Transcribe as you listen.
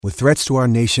With threats to our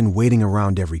nation waiting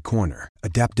around every corner,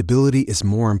 adaptability is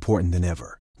more important than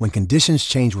ever. When conditions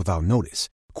change without notice,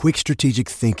 quick strategic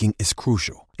thinking is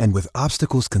crucial. And with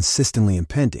obstacles consistently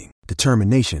impending,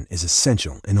 determination is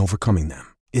essential in overcoming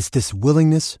them. It's this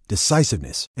willingness,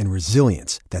 decisiveness, and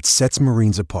resilience that sets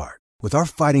Marines apart. With our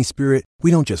fighting spirit, we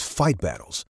don't just fight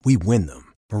battles, we win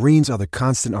them. Marines are the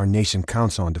constant our nation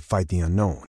counts on to fight the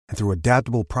unknown. And through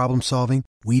adaptable problem solving,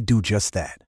 we do just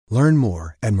that. Learn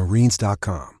more at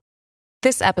marines.com.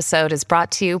 This episode is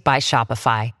brought to you by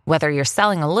Shopify. Whether you're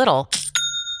selling a little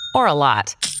or a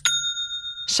lot,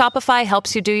 Shopify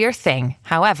helps you do your thing,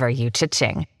 however you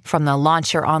cha-ching. From the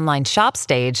launch your online shop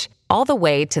stage, all the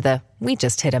way to the we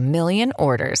just hit 1 million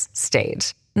orders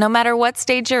stage. No matter what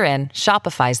stage you're in,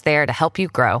 Shopify's there to help you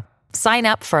grow. Sign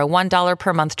up for a $1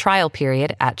 per month trial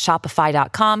period at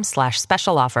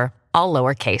shopify.com/special offer, all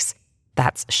lowercase.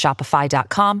 That's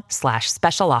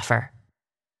shopify.com/special offer.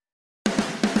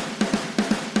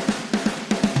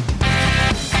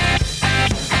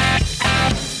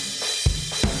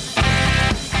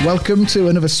 Welcome to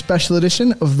another special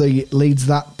edition of the Leeds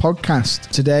That podcast.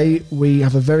 Today we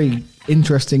have a very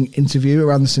interesting interview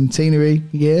around the centenary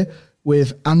year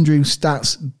with Andrew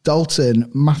Stats Dalton.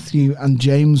 Matthew and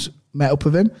James met up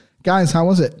with him. Guys, how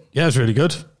was it? Yeah, it was really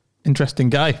good. Interesting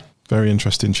guy. Very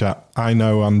interesting chat. I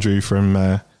know Andrew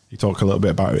from, he talked a little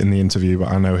bit about it in the interview, but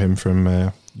I know him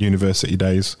from university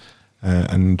days,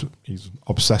 and he's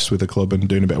obsessed with the club and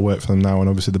doing a bit of work for them now. And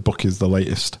obviously the book is the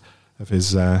latest of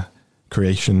his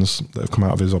creations that have come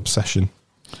out of his obsession.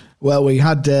 Well, we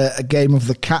had a game of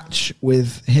the catch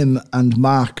with him and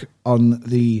Mark on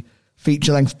the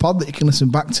feature-length pod that you can listen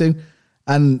back to.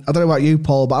 And I don't know about you,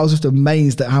 Paul, but I was just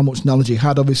amazed at how much knowledge he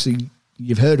had. Obviously,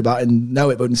 you've heard about it and know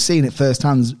it, but seeing it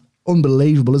firsthand is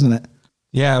unbelievable, isn't it?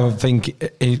 Yeah, I think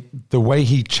the way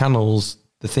he channels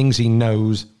the things he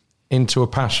knows into a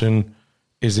passion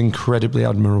is incredibly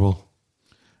admirable.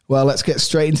 Well, let's get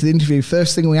straight into the interview.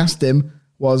 First thing we asked him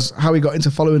was how he got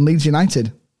into following Leeds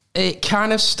United. It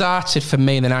kind of started for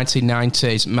me in the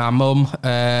 1990s. My mum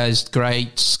is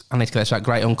great, I need to get this right,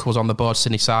 great uncle was on the board,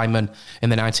 Sidney Simon, in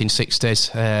the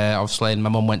 1960s. Obviously, and my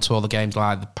mum went to all the games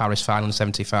like the Paris final in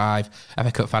 75,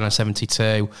 FA Cup final in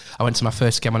 72. I went to my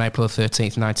first game on April the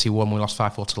 13th, 91. We lost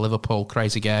 5-4 to Liverpool.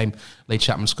 Crazy game. Lee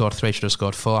Chapman scored 3, should have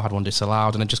scored 4, had one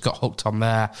disallowed, and I just got hooked on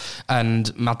there.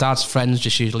 And my dad's friends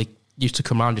just used to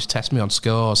come around and just test me on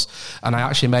scores. And I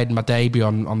actually made my debut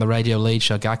on the Radio Leeds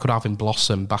show, a guy called Alvin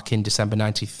Blossom, back in December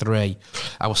 93.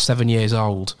 I was 7 years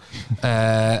old.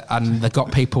 And they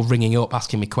got people ringing up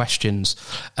asking me questions.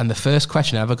 And the first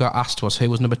question I ever got asked was, who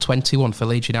was number 21 for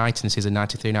Leeds United in season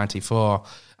 93-94?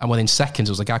 And within seconds,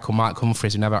 there was a guy called Mark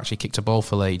Humphreys who never actually kicked a ball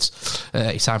for Leeds.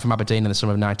 He signed from Aberdeen in the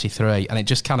summer of 93. And it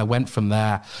just kind of went from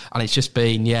there. And it's just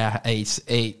been,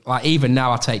 like even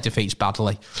now I take defeats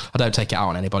badly. I don't take it out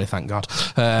on anybody, thank God.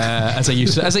 As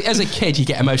a kid, you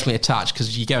get emotionally attached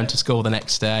because you go into school the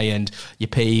next day and you're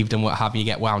peeved and what have you,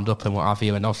 get wound up and what have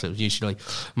you. And also it was usually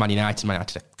Man United are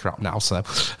crap now, so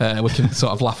we can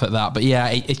sort of laugh at that. But yeah,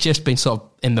 it's just been sort of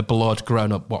in the blood,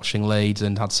 grown up watching Leeds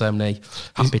and had so many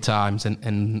happy times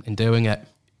in doing it.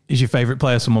 Is your favourite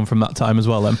player someone from that time as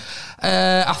well, then?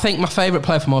 I think my favourite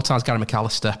player from all time is Gary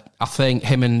McAllister. I think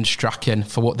him and Strachan,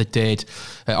 for what they did,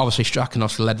 obviously Strachan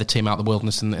also led the team out of the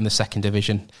wilderness in the second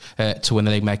division to win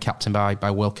the league, made captain by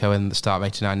Wilco in the start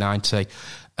of 89-90.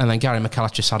 And then Gary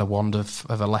McAllister just had a wand of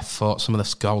a left foot. Some of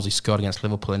the goals he scored against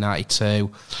Liverpool in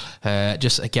 92.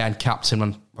 Just, again, captain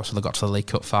when also they got to the League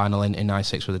Cup final in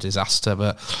 96 was a disaster.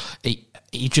 But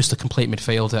he's just a complete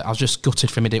midfielder. I was just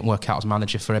gutted for him. It didn't work out as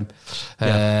manager for him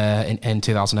in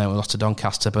 2008 when we lost to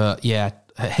Doncaster. But, yeah,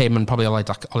 him and probably Oli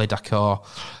Dakar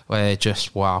were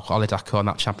just, wow. Oli Dakar in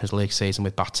that Champions League season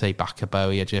with Batty,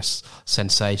 Bacca, just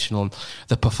sensational. And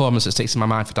the performance that sticks in my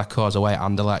mind for Dakar is away at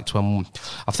Anderlecht when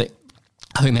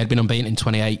I think they'd been unbeaten in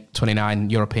 28, 29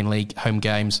 European League home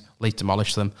games. Leeds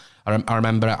demolished them. I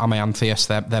remember Ame Anthias,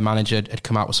 their manager, had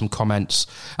come out with some comments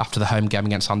after the home game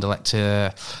against Anderlecht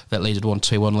that Leeds had won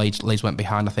 2-1. Leeds went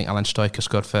behind. I think Alan Stoiker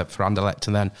scored for Anderlecht,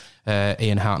 and then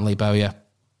Ian Hart and Lee Bowyer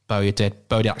did.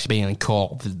 Bowyer actually being in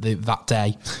court that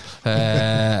day.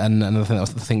 And I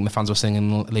think the fans were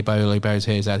singing Lee Bowyer's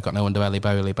here, he's got no underwear, Lee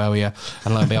Bowyer.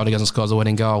 And lo and behold, he goes and scores a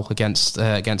winning goal against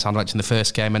Anderlecht in the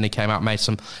first game, and he came out and made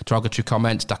some derogatory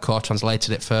comments. Dakar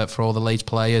translated it for all the Leeds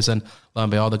players, and lo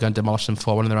and behold, they're going to demolish them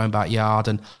 4-1 in their own backyard.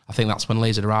 And I think that's when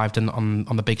Leeds had arrived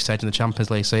on the big stage in the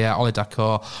Champions League. So yeah, Oli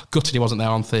Dakar, gutted he wasn't there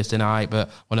on Thursday night, but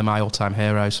one of my all-time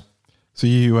heroes. So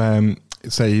you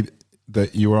say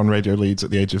that you were on Radio Leeds at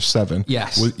the age of 7.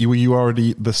 Yes. Were you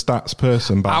already the stats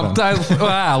person back then?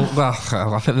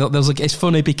 I think it's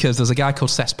funny because there's a guy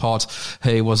called Seth Pod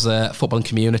who was a football and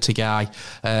community guy,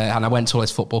 and I went to all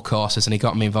his football courses and he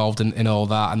got me involved in all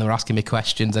that, and they were asking me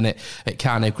questions, and it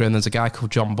kind of grew. And there's a guy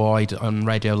called John Boyd on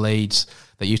Radio Leeds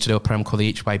that used to do a program called the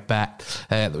Each Way Bet,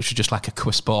 which was just like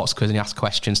a sports quiz, and you ask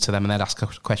questions to them and they'd ask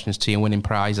questions to you, winning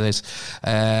prizes.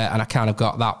 And I kind of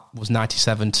got that, was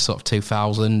 97 to sort of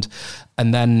 2000.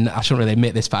 And then, I shouldn't really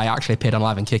admit this, but I actually appeared on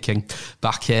Live and Kicking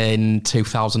back in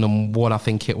 2001, I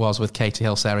think it was, with Katie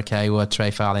Hill, Sarah Kaywood,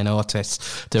 Trey Farley and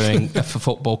Otis, doing a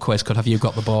football quiz called Have You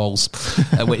Got the Balls?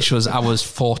 Which was, I was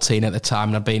 14 at the time,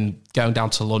 and I'd been going down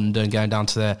to London, going down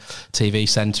to the TV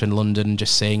centre in London and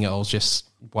just seeing it all, just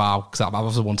wow, because I've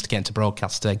always wanted to get into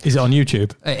broadcasting. Is it on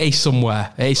YouTube? It is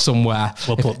somewhere.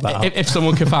 We'll put that up. If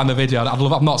someone can find the video,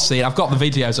 I've not seen it. I've got the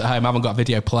videos at home. I haven't got a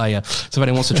video player. So if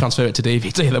anyone wants to transfer it to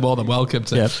DVD, they're more than welcome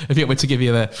to. Yep. If you want me to give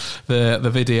you the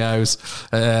videos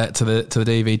to the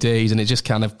DVDs, and it just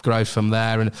kind of grows from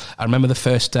there. And I remember the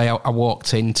first day I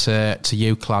walked into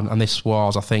UCLan, and this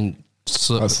was, I think...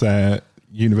 That's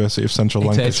University of Central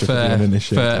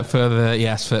Lancashire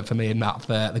for me and Matt,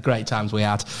 the great times we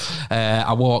had.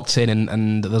 I walked in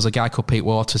and there's a guy called Pete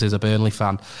Waters who's a Burnley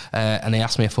fan, and he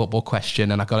asked me a football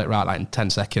question and I got it right like in 10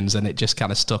 seconds, and it just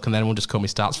kind of stuck. And then everyone just called me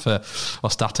Stato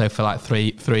for like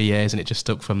three years, and it just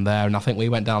stuck from there. And I think we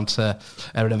went down to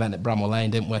an event at Bramwell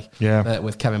Lane, didn't we? Yeah.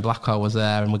 With Kevin Blackwell was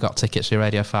there, and we got tickets to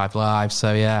Radio 5 Live.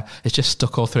 So yeah, it's just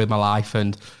stuck all through my life.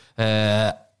 And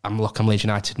I'm Leeds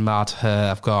United mad.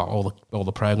 I've got all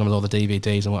the programmes, all the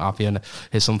DVDs and what have you, and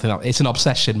it's something it's an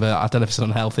obsession, but I don't know if it's an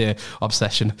unhealthy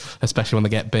obsession, especially when they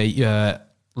get beat.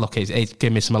 Look, it's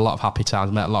given me a lot of happy times,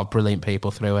 met a lot of brilliant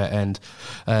people through it, and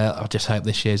I just hope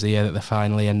this year's the year that they're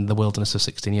finally in the wilderness of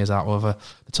 16 years out of the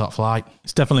top flight.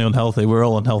 It's definitely unhealthy. We're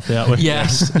all unhealthy, aren't we?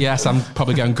 Yes, I'm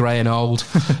probably going grey and old.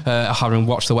 Having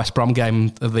watched the West Brom game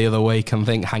the other week and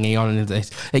hanging on, and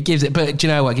it gives it. But do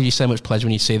you know what? It gives you so much pleasure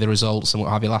when you see the results and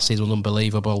what have you. Last season was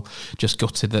unbelievable. Just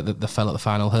gutted that they fell at the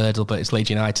final hurdle, but it's Leeds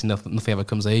United. Nothing ever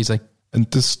comes easy. And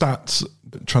does stats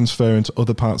transfer into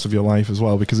other parts of your life as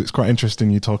well? Because it's quite interesting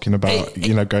you talking about,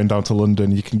 going down to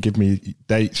London. You can give me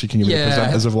dates, you can give me the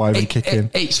presenters of Live and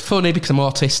Kicking. It's funny because I'm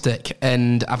autistic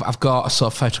and I've got a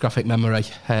sort of photographic memory.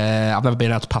 I've never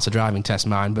been able to pass a driving test,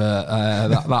 mine, but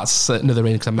that's another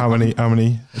reason. How many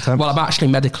attempts? Well, I'm actually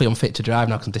medically unfit to drive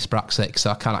now because I'm dyspraxic,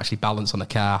 so I can't actually balance on the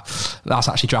car. That's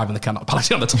actually driving the car, not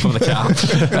balancing on the top of the car.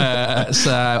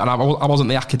 And I wasn't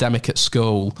the academic at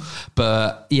school,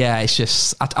 but yeah, it's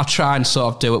just I try and sort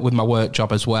of do it with my work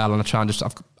job as well, and I try and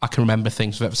I can remember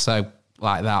things so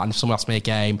like that. And if someone asks me a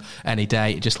game any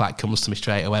day, it just comes to me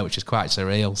straight away, which is quite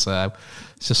surreal. So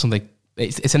it's just something.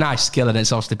 It's a nice skill, and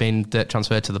it's obviously been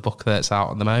transferred to the book that's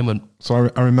out at the moment. So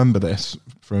I remember this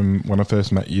from when I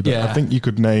first met you. But I think you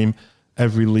could name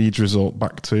every Leeds result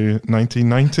back to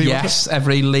 1990. Yes,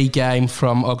 every league game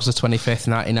from August the 25th,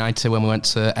 1990, when we went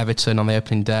to Everton on the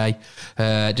opening day,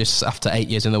 just after 8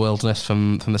 years in the wilderness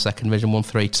from the second division,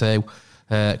 1-3-2.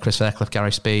 Chris Fairclough,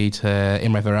 Gary Speed,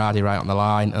 Imre Verardi right on the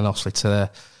line, and obviously to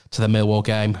the Millwall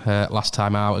game last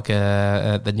time out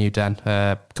at the New Den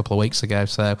a couple of weeks ago.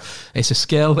 So it's a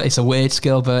skill, it's a weird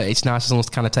skill, but it's nice someone's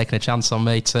kind of taken a chance on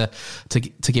me to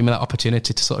give me that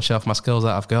opportunity to sort of show off my skills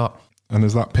that I've got. And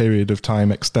has that period of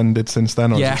time extended since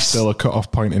then, or is it still a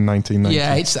cut-off point in 1990?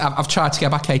 Yeah, I've tried to go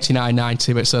back 89,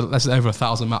 90, but there's over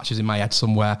 1,000 matches in my head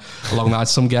somewhere along that.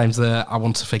 Some games that I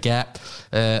want to forget.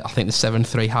 I think the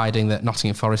 7-3 hiding that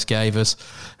Nottingham Forest gave us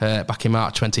back in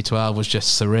March 2012 was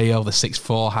just surreal. The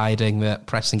 6-4 hiding that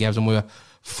Preston gave us, and we were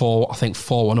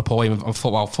 4-1 up, or even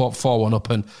 4-1 up,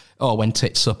 and went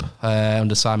tits up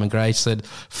under Simon Grayson.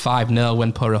 5-0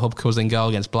 when Pura Hubka was in goal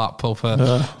against Blackpool.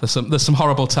 There's some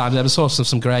horrible times. There was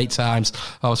some great times.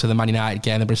 Obviously the Man United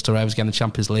game, the Bristol Rovers game, the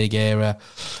Champions League era,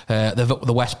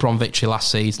 the West Brom victory last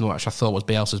season, which I thought was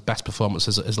Bielsa's best performance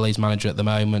as Leeds manager at the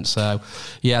moment. So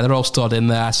yeah, they're all stored in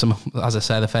there. Some, as I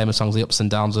say, the famous songs, the ups and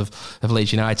downs of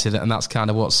Leeds United, and that's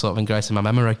kind of what's sort of engrossed in my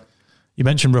memory. You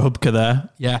mentioned Rahubka there.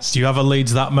 Yes. Do you have a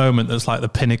Leeds that moment that's like the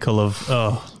pinnacle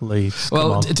of, Leeds?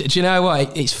 Well, do you know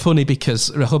what? It's funny because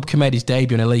Rahubka made his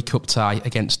debut in a League Cup tie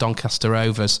against Doncaster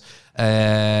Rovers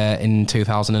in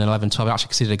 2011-12. He actually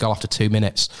conceded a goal after 2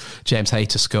 minutes. James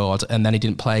Hayter scored, and then he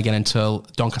didn't play again until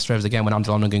Doncaster Rovers again when Andy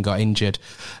Lonergan got injured.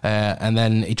 And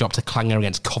then he dropped a clanger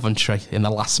against Coventry in the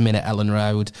last minute, Ellen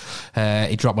Road.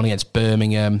 He dropped one against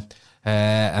Birmingham.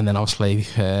 And then obviously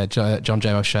John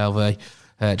Joe O'Shelby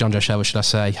John Joe Shelby, should I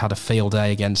say, had a field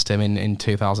day against him in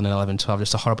 2011-12.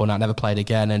 Just a horrible night, never played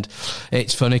again. And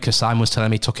it's funny because Simon was telling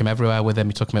me he took him everywhere with him.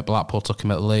 He took him at Blackpool, took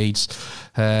him at Leeds.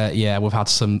 We've had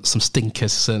some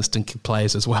stinkers, certain stinking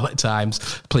players as well at times.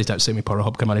 Please don't sue me, poor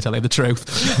Hub, come on, I tell you the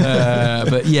truth.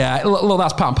 But yeah, look,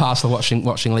 that's part and parcel of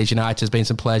watching Leeds United. There's been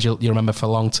some players you'll remember for a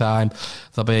long time.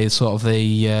 There'll be sort of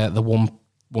the one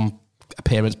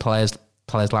appearance players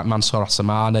like Mansour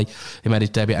Assamani, who made his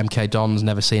debut at MK Dons,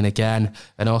 never seen again,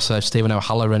 and also Stephen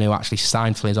O'Halloran, who actually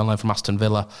signed for Leeds on loan from Aston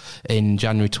Villa in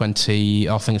February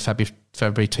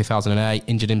 2008,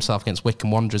 injured himself against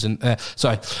Wycombe Wanderers,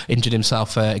 injured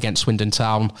himself against Swindon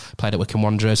Town, played at Wycombe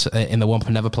Wanderers in the Wump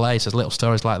and never played. So there's little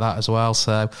stories like that as well.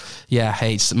 So yeah,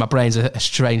 my brain's a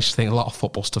strange thing, a lot of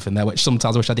football stuff in there, which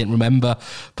sometimes I wish I didn't remember,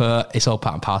 but it's all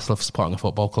part and parcel of supporting a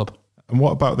football club. And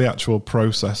what about the actual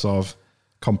process of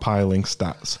compiling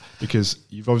stats? Because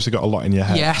you've obviously got a lot in your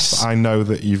head. Yes. I know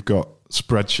that you've got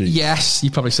spreadsheets. Yes,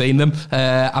 you've probably seen them.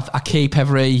 I keep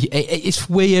it's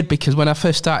weird because when I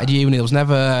first started uni, there was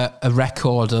never a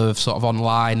record of sort of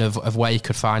online of where you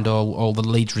could find all the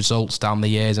Leeds results down the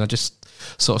years, and I just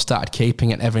sort of started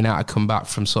keeping it. Every night I'd come back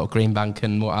from sort of Greenbank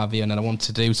and what have you, and then I wanted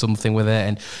to do something with it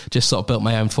and just sort of built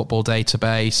my own football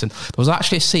database. And there was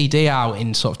actually a CD out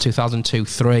in sort of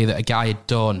 2002-03 that a guy had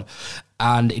done,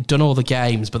 and he'd done all the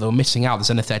games, but they were missing out the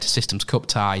Zenith Data Systems Cup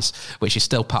ties, which is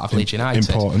still part of Leeds United.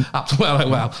 Important.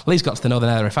 Well, Leeds got to the Northern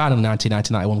Area final in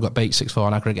 1991, got beat 6-4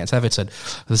 on aggregate against Everton.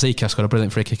 The Zika scored a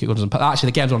brilliant free kick at Goodison. But actually,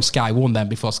 the games were on Sky 1 then,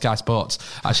 before Sky Sports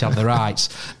actually had the rights.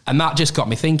 And that just got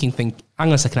me thinking, hang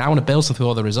on a second, I want to build something with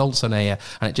all the results on here.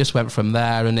 And it just went from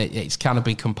there, and it's kind of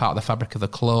become part of the fabric of the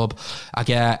club. I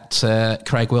get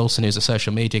Craig Wilson, who's a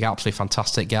social media guy, absolutely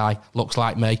fantastic guy, looks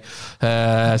like me.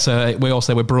 So we all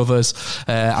say we're brothers,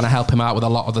 and I help him out with a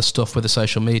lot of the stuff, with the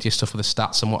social media stuff, with the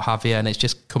stats and what have you. And it's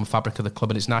just become fabric of the club,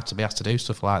 and it's nice to be asked to do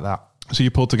stuff like that. So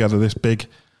you pulled together this big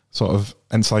sort of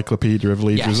encyclopedia of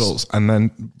Leeds results, and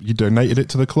then you donated it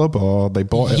to the club, or they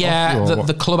bought it off you? Yeah,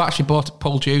 the club actually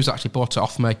Paul Hughes actually bought it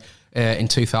off me in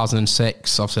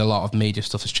 2006. Obviously a lot of media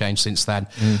stuff has changed since then,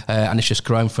 and it's just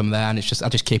grown from there, and I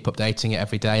just keep updating it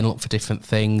every day and look for different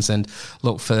things and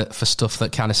look for stuff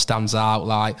that kind of stands out.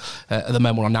 Like at the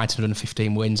moment we're on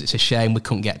 1915 wins. It's a shame we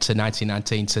couldn't get to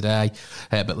 1919 today,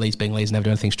 but Leeds being Leeds, never do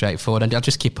anything straightforward, and I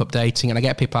just keep updating, and I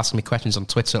get people asking me questions on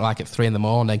Twitter like at 3 a.m.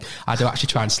 I do actually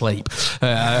try and sleep.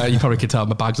 You probably can tell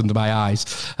my bag's under my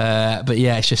eyes, but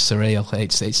yeah, it's just surreal.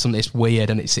 It's weird,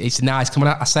 and it's nice.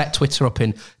 I set Twitter up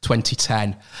in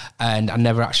 2010, and I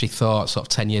never actually thought sort of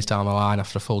 10 years down the line,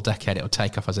 after a full decade, it would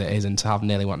take off as it is, and to have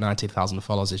nearly 90,000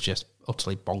 followers is just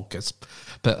utterly bonkers.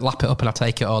 But lap it up and I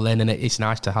take it all in, and it's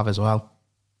nice to have as well.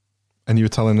 And you were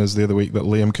telling us the other week that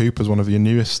Liam Cooper's one of your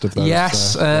newest of those.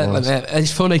 Yes,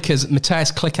 it's funny because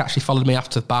Matthias Klick actually followed me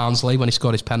after Barnsley when he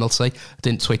scored his penalty. I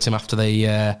didn't tweet him after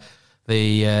who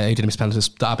did his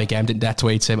penalty, Derby game, didn't dare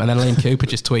tweet him, and then Liam Cooper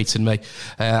just tweeted me,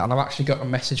 and I've actually got a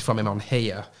message from him on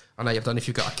here. I don't know if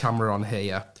you've got a camera on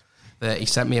here. He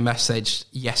sent me a message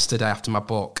yesterday after my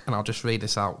book, and I'll just read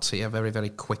this out to you very, very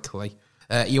quickly.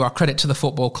 You are a credit to the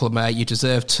football club, mate. You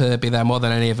deserve to be there more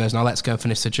than any of us. Now let's go and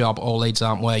finish the job. All Leeds,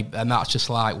 aren't we? And that's just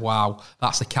like, wow,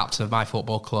 that's the captain of my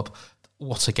football club.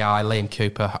 What a guy, Liam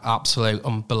Cooper. Absolute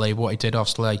unbelievable. What he did,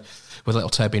 obviously, with little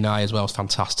Toby Nye as well, was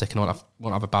fantastic, and I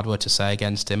won't have a bad word to say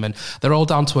against him. And they're all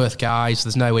down-to-earth guys.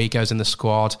 There's no egos in the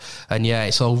squad. And yeah,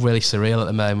 it's all really surreal at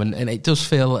the moment. And it does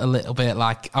feel a little bit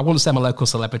like, I wouldn't say I'm a local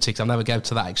celebrity because I'll never go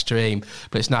to that extreme,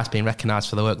 but it's nice being recognised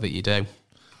for the work that you do.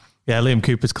 Yeah, Liam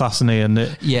Cooper's class, isn't he? And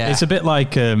it's a bit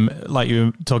like you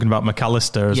were talking about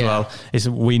McAllister as well.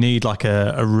 We need like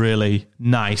a really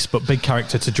nice but big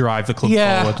character to drive the club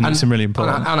forward, and it's really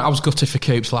important. And I was gutted for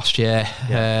Coops last year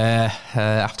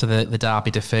after the Derby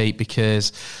defeat,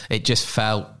 because it just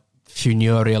felt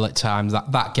funereal at times.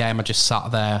 That game, I just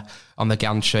sat there on the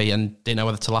gantry and didn't know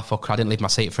whether to laugh or cry. I didn't leave my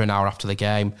seat for an hour after the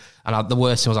game. And the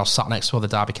worst thing was I was sat next to all the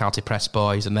Derby County press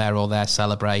boys, and they're all there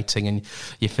celebrating, and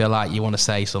you feel like you want to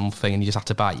say something and you just have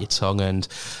to bite your tongue. And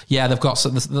yeah, they've got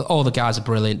all the guys are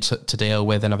brilliant to deal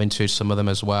with, and I've interviewed some of them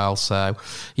as well. So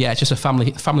yeah, it's just a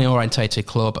family orientated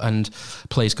club, and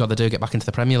please God, they do get back into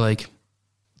the Premier League.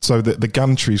 So the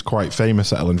gantry is quite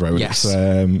famous at Elland Road. Yes.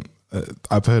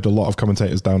 I've heard a lot of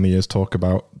commentators down the years talk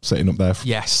about sitting up there.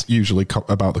 Yes. Usually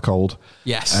about the cold.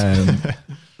 Yes.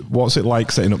 What's it like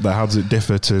sitting up there? How does it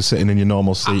differ to sitting in your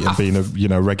normal seat and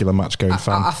being a regular match going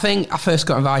fan? I think I first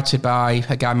got invited by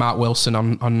a guy, Mark Wilson,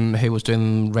 on who was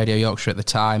doing Radio Yorkshire at the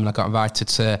time, and I got invited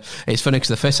to. It's funny because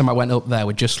the first time I went up there,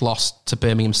 we just lost to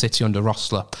Birmingham City under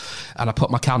Rossler, and I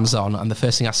put my cans on, and the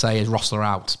first thing I say is Rossler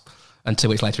out. And 2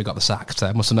 weeks later, he got the sack, so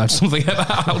I must have known something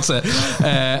about it.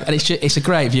 And it's a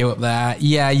great view up there.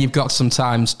 Yeah, you've got to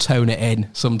sometimes tone it in.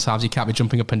 Sometimes you can't be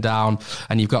jumping up and down,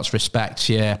 and you've got to respect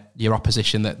your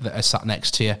opposition that are sat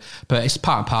next to you. But it's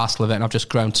part and parcel of it, and I've just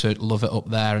grown to love it up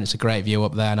there, and it's a great view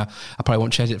up there, and I probably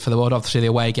won't change it for the world. Obviously, the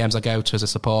away games I go to as a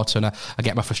supporter, and I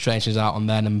get my frustrations out on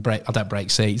them, and I don't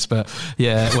break seats, but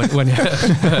yeah,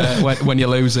 when you're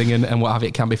losing and what have you,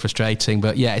 it can be frustrating.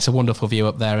 But yeah, it's a wonderful view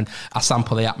up there, and I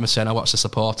sample the atmosphere, and I watch the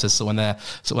supporters. So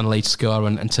when Leeds score,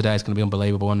 and today's going to be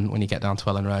unbelievable when you get down to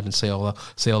Ellen Road and see all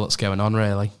that's going on.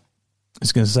 Really, I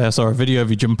was going to say I saw a video of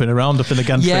you jumping around up in the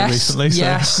gantry recently. So.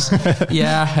 Yes,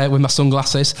 with my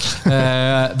sunglasses.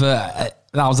 But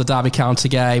that was the Derby County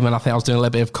game, and I think I was doing a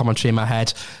little bit of commentary in my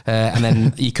head, and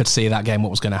then you could see that game what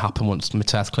was going to happen once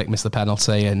Matthias Klick missed the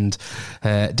penalty, and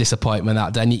disappointment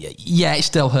that day. And yeah, it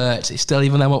still hurts. It still,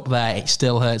 even though up there, it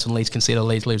still hurts when Leeds concede or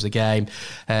Leeds lose the game.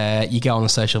 You go on the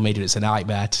social media, it's a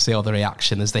nightmare to see all the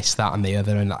reaction. There's this, that, and the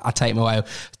other, and I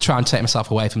try and take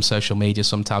myself away from social media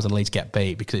sometimes when Leeds get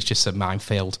beat, because it's just a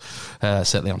minefield,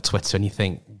 certainly on Twitter, and you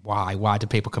think, why do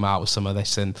people come out with some of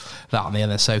this and that and the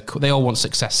other? So they all want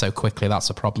success so quickly. That's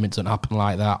the problem. It doesn't happen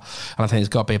like that, and I think there's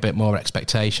got to be a bit more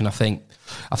expectation. I think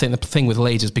the thing with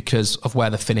Leeds is because of where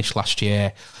they finished last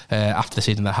year, after the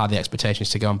season, they had the expectations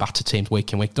to go and batter teams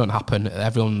week in week. It doesn't happen.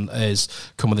 Everyone has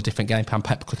come with a different game plan.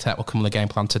 Pep Clotet will come with a game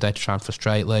plan today to try and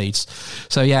frustrate Leeds.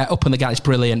 So yeah, up in the gap, it's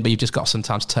brilliant, but you've just got to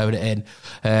sometimes tone it in.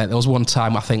 There was one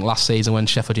time, I think last season, when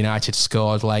Sheffield United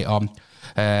scored late on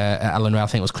at Ellen Road. I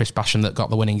think it was Chris Basham that got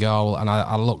the winning goal, and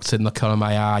I looked in the corner of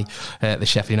my eye at the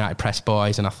Sheffield United press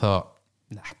boys, and I thought,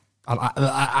 nah,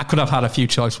 I could have had a few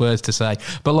choice words to say,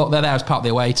 but look, they're there as part of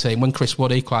the away team. When Chris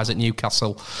Wood equalised at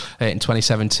Newcastle in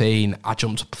 2017, I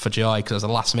jumped up for joy, because at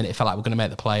the last minute it felt like we're going to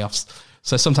make the playoffs.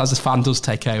 So sometimes the fan does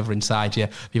take over inside you.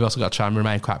 You've also got to try and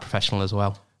remain quite professional as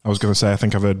well. I was going to say, I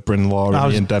think I've heard Bryn Law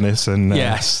and Ian Dennis and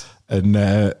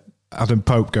Adam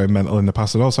Pope going mental in the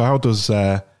past. And also, how does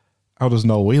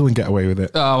Noel Whelan get away with it?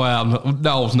 Oh, well,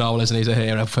 Noel's Noel, isn't he? He's a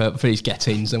hero for his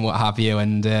get-ins and what have you,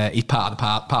 and he's part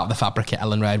of the fabric at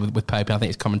Ellen Road with Pope. I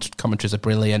think his commentaries are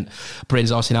brilliant.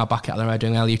 Bryn's obviously now back at Ellen Road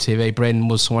doing LUTV. Bryn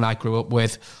was someone I grew up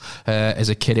with as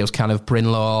a kid. It was kind of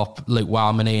Bryn Law, Luke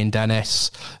Wildman, Ian Dennis,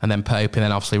 and then Pope, and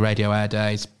then obviously Radio Air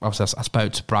Days. Obviously, I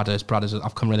spoke to Bradders.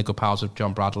 I've come really good pals with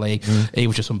John Bradley. He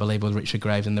was just unbelievable with Richard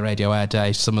Graves in the Radio Air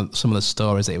Days. Some of the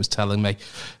stories that he was telling me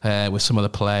with some of the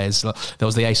players. There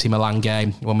was the AC Milan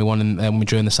game when we won when we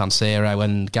drew in the San Siro,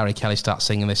 and Gary Kelly starts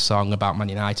singing this song about Man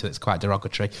United that's quite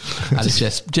derogatory, and it's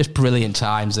just brilliant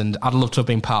times. And I'd love to have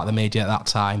been part of the media at that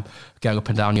time, going up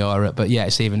and down Europe. But yeah,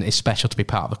 it's special to be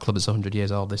part of a club that's 100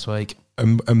 years old this week.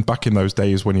 And back in those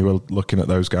days when you were looking at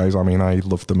those guys, I mean, I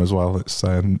loved them as well. It's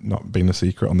not been a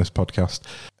secret on this podcast.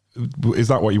 Is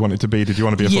that what you wanted to be? Did you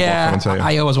want to be a football commentator?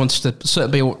 I always wanted to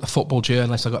certainly be a football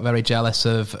journalist. I got very jealous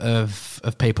of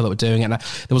people that were doing it. And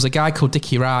there was a guy called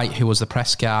Dickie Wright who was the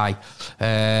press guy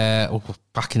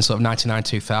back in sort of 99,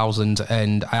 2000,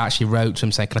 and I actually wrote to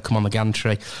him saying, can I come on the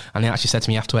gantry? And he actually said to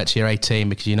me, you have to wait till you're 18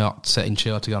 because you're not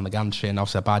insured to go on the gantry. And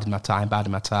obviously I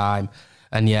bided my time.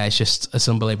 And yeah, it's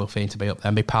an unbelievable thing to be up there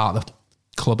and be part of the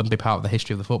club and be part of the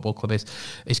history of the football club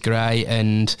is great.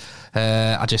 And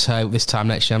I just hope this time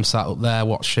next year I'm sat up there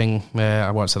watching,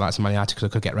 I won't say the likes of Man United because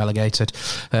I could get relegated,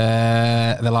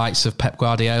 the likes of Pep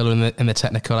Guardiola in the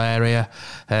technical area.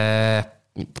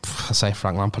 I say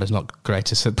Frank Lampard is not the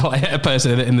greatest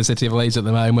person in the city of Leeds at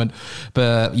the moment,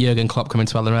 but Jurgen Klopp coming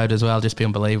to Ellen Road as well, just be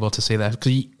unbelievable to see that.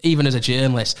 Because even as a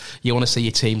journalist, you want to see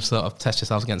your team sort of test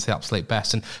yourselves against the absolute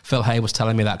best. And Phil Hay was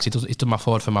telling me that because he's done my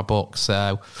forward for my book.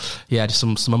 So yeah, just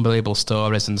some unbelievable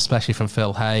stories, and especially from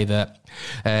Phil Hay that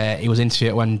he was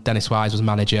interviewed when Dennis Wise was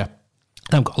manager.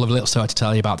 I've got a little story to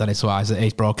tell you about Dennis Wise that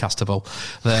is broadcastable.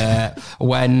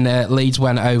 When Leeds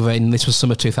went over, this was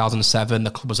summer 2007,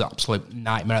 the club was an absolute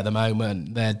nightmare at the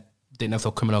moment. They didn't know if they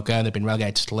were coming or going. They'd been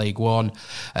relegated to League One.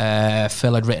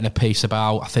 Phil had written a piece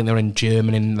about, I think they were in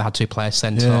Germany and they had 2 players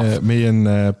sent off. Me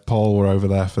and Paul were over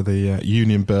there for the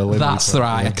Union Berlin. That's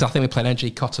right, because I think we played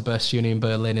NG Cottbus, Union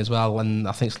Berlin as well, and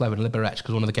I think Slovan Liberec,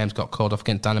 because one of the games got called off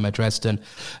against Dynamo Dresden.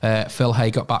 Phil Hay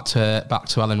got back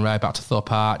to Ellen Road, back to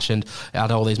Thorpe Arch, and it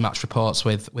had all these match reports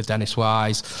with Dennis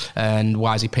Wise, and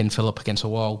Wisey pinned Phil up against a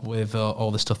wall with all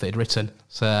the stuff that he'd written.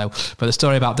 So, but the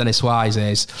story about Dennis Wise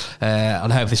is,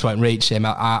 and I hope this won't reach him,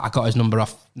 I got his number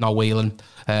off Noel Whelan,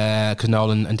 because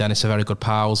Noel and Dennis are very good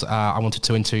pals. I wanted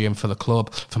to interview him for the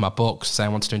club, for my book, so I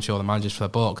wanted to interview all the managers for the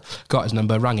book. Got his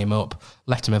number, rang him up,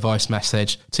 left him a voice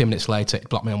message. 2 minutes later, he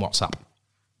blocked me on WhatsApp.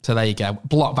 So there you go.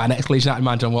 Blocked by an ex-Leeds United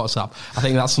manager on WhatsApp. I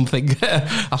think that's something.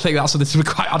 To be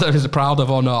quite. I don't know if he's proud of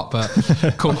or not, but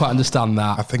couldn't quite understand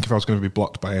that. I think if I was going to be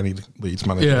blocked by any Leeds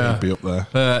manager, I'd be up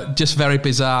there. Just very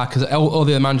bizarre because all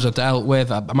the other managers I've dealt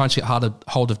with, I managed to get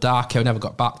hold of Darko, never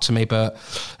got back to me, but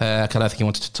I don't think he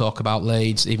wanted to talk about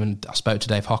Leeds. Even I spoke to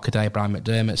Dave Hockaday, Brian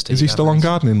McDermott, Steve. Is he still on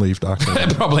gardening leave,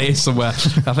 Darko? Probably is somewhere.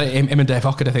 I think him and Dave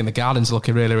Hockaday think the garden's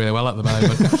looking really, really well at the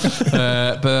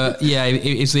moment. But yeah,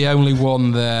 he's the only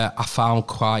one that I found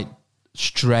quite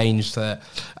strange that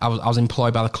I was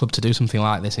employed by the club to do something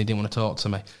like this and he didn't want to talk to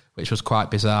me, which was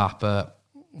quite bizarre, but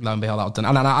lo and behold, that was done.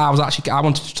 And I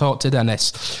wanted to talk to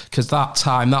Dennis because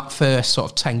that first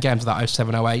sort of 10 games of that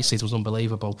 07-08 season was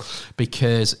unbelievable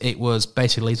because it was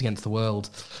basically Leeds against the world.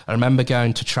 I remember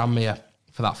going to Tranmere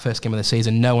for that first game of the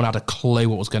season. No one had a clue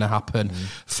what was going to happen.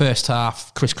 First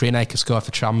half, Chris Greenacre scored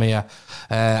for Tranmere,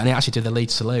 and he actually did the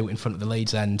Leeds salute in front of the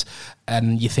Leeds end.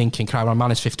 And you're thinking, Crowell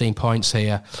managed 15 points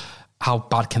here. How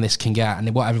bad can get?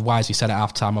 And whatever wise he said at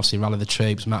half time, obviously rallied the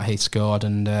troops. Matt Heath scored,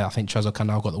 and I think Trezor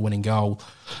Candle got the winning goal.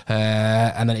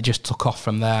 And then it just took off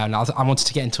from there. And I wanted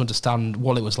to get him to understand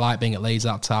what it was like being at Leeds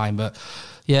that time, but.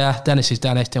 Yeah, Dennis is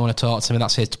Dennis. Didn't want to talk to me.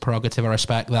 That's his prerogative. I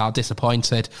respect that. I'm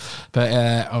disappointed. But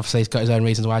obviously he's got his own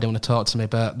reasons why he didn't want to talk to me.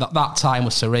 But that time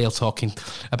was surreal talking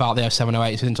about the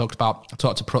 07-08. I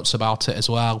talked to Prutz about it as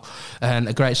well. And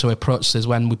a great story with Prutz is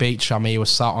when we beat Tranmere, he was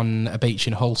sat on a beach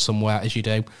in Hull somewhere, as you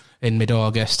do, in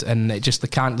mid-August. And it just the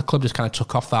club just kind of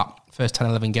took off that first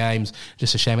 10-11 games.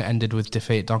 Just a shame it ended with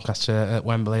defeat at Doncaster at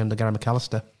Wembley under Gary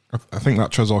McAllister. I think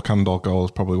that Trezor Candle goal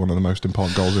is probably one of the most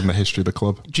important goals in the history of the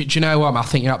club. Do you know what? I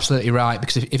think you're absolutely right,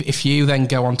 because if you then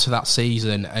go on to that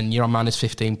season and you're on minus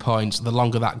 15 points, the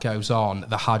longer that goes on,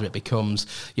 the harder it becomes.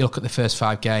 You look at the first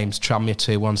 5 games, Tranmere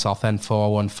 2-1, Southend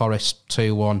 4-1, Forest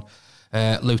 2-1,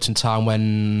 Luton Town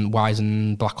when Wise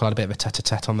and Blackwell had a bit of a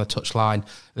tete-a-tete on the touchline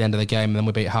at the end of the game, and then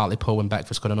we beat Hartlepool when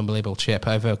Beckford scored an unbelievable chip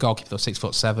over a goalkeeper that was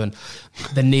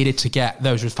 6'7". They needed to get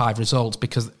those 5 results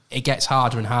because it gets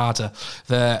harder and harder.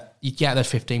 You get those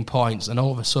 15 points and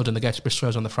all of a sudden they go to Bristol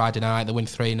Rovers on the Friday night, they win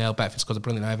 3-0, Beckford scores a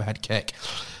brilliant overhead kick,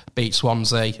 beat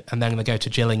Swansea, and then they go to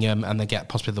Gillingham and they get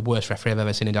possibly the worst referee I've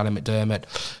ever seen in Danny McDermott,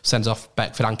 sends off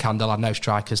Beckford and Candle, had no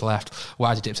strikers left.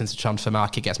 Wisey dips into the transfer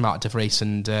market, gets Mark De Vries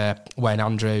and Wayne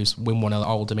Andrews, win 1-0 at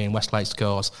Oldham, and Westlake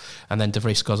scores, and then De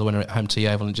Vries scores a winner at home to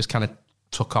Yeovil, and it just kind of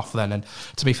took off then. And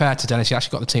to be fair to Dennis, he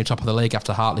actually got the team top of the league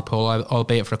after Hartlepool,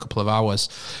 albeit for a couple of hours.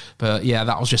 But yeah,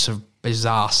 that was just a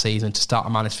bizarre season to start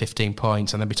at minus 15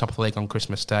 points and then be top of the league on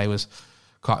Christmas Day was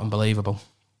quite unbelievable.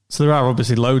 So there are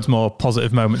obviously loads more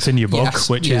positive moments in your book,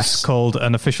 which is called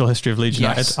An Official History of Leeds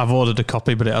United. I've ordered a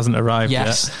copy, but it hasn't arrived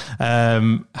yet.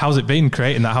 How's it been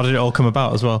creating that? How did it all come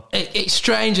about as well? It's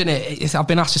strange, and I've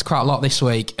been asked this quite a lot this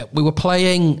week. We were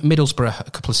playing Middlesbrough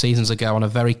a couple of seasons ago on a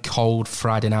very cold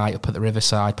Friday night up at the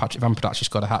Riverside. Patrick Vamford actually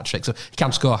scored a hat-trick, so he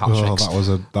can score hat-tricks.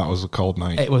 That was a cold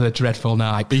night. It was a dreadful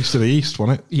night. Beast of the East,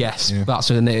 wasn't it? Yes, that's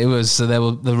what it was. There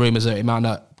were the rumours that it might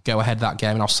not go ahead that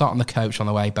game, and I was sat on the coach on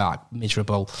the way back,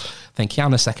 miserable, thinking, hang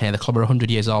on a second here, the club are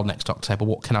 100 years old next October,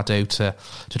 what can I do to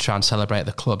try and celebrate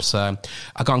the club? So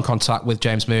I got in contact with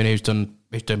James Mooney, who's done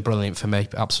brilliant for me,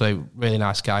 absolute really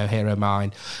nice guy, a hero of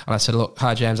mine, and I said, look,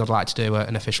 hi James, I'd like to do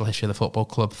an official history of the football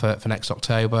club for next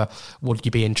October, would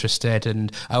you be interested?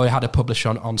 And I already had a publisher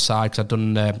on side because I'd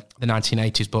done the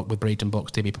 1980s book with Breedon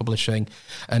Books, DB Publishing,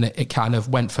 and it kind of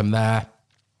went from there.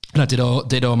 And I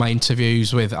did all my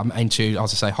interviews with, into,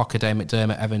 as I say, Hockaday,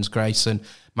 McDermott, Evans, Grayson,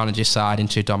 manager's side,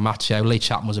 into Don Matteo. Lee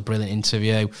Chapman was a brilliant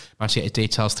interview. Managed to get his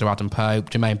details through Adam Pope.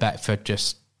 Jermaine Beckford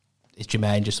just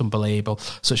unbelievable.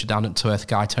 Such a down-to-earth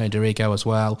guy. Tony Dorigo as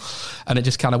well. And it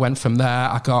just kind of went from there.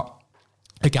 I got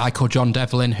a guy called John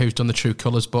Devlin, who's done the True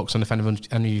Colours books, and if any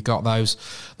of you got those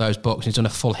books, he's done a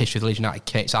full history of the Leeds United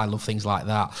kits. I love things like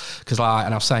that because,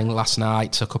 and I was saying last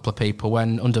night to a couple of people,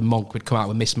 when under Monk we'd come out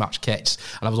with mismatched kits,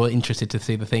 and I was always interested to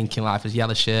see the thinking, like there's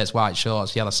yellow shirts, white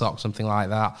shorts, yellow socks, something like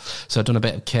that. So I've done a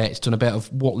bit of kits, done a bit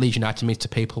of what Leeds United means to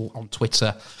people on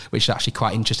Twitter, which is actually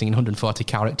quite interesting in 140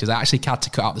 characters. I actually had to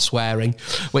cut out the swearing,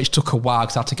 which took a while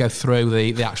because I had to go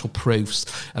through the actual proofs,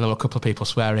 and there were a couple of people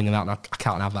swearing and that, and I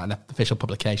can't have that in an official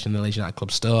publication in the Leeds United Club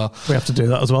store. We have to do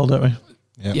that as well, don't we?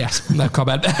 Yep. Yes, no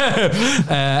comment.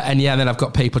 And then I've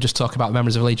got people just talking about the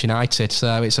memories of Leeds United.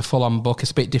 So it's a full-on book.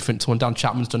 It's a bit different to when Dan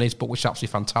Chapman's done his book, which is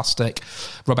absolutely fantastic.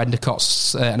 Rob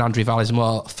Endicott's and Andrew Valley's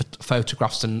more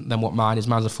photographs than what mine is.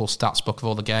 Mine's a full stats book of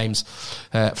all the games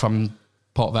from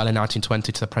Port Vale in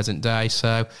 1920 to the present day.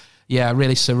 So yeah,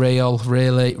 really surreal,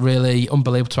 really, really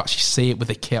unbelievable to actually see it with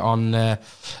the kit on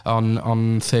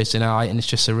Thursday night, and it's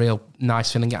just a real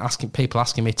nice feeling. People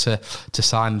asking me to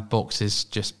sign books is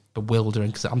just bewildering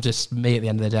because I'm just me at the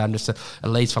end of the day. I'm just a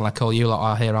Leeds fan like all you lot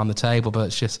are here around the table,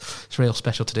 but it's real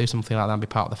special to do something like that and be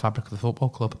part of the fabric of the football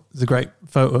club. There's a great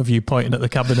photo of you pointing at the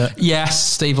cabinet. Yes,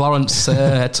 Steve Lawrence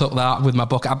took that with my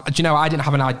book. Do you know, I didn't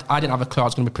have a clue I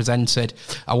was going to be presented.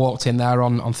 I walked in there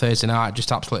on Thursday night,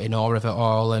 just absolutely in awe of it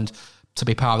all, and to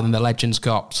be part of it, and the legends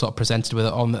got sort of presented with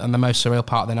it on. And the most surreal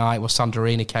part of the night was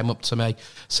Sandorini came up to me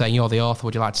saying, "You're the author,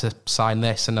 would you like to sign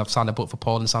this?" And I've signed a book for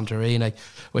Paul and Sandorini,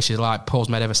 which is like, Paul's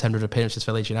made over 700 appearances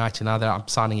for Leeds United. Now that I'm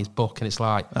signing his book, and it's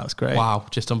like, that's great. Wow,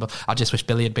 just I just wish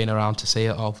Billy had been around to see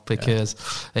it all, because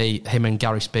him and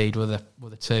Gary Speed were the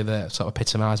two that sort of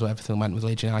epitomised what everything went with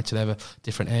Leeds United over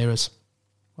different eras.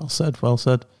 Well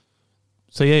said.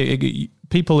 So yeah,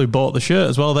 people who bought the shirt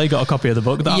as well, they got a copy of the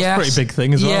book. That's a pretty big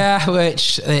thing as well. Yeah,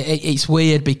 which it's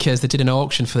weird because they did an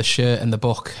auction for the shirt and the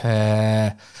book.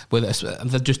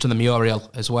 They've just done the mural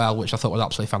as well, which I thought was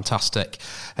absolutely fantastic.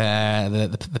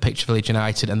 The picture of Leeds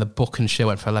United and the book and shirt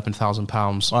went for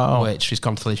 £11,000. Wow. Which has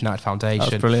gone to the Leeds United Foundation.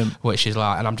 That's brilliant. Which is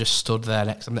like, and I'm just stood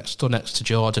there stood next to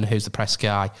Jordan, who's the press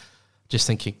guy, just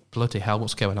thinking, bloody hell,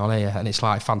 what's going on here? And it's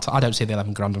like, fantastic. I don't see the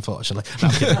 11 grand, unfortunately.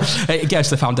 It goes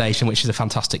to the foundation, which is a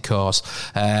fantastic cause,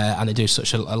 and they do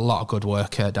such a lot of good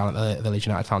work down at the Leeds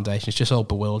United Foundation. It's just all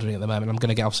bewildering at the moment. I'm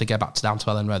going to obviously go back down to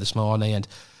Ellen Road this morning, and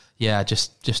yeah,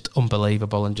 just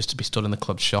unbelievable, and just to be stood in the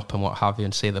club shop and what have you,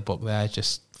 and see the book there,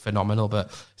 just phenomenal. But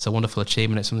it's a wonderful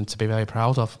achievement. It's something to be very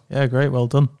proud of. Yeah, great, well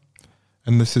done.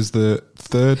 And this is the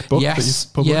third book that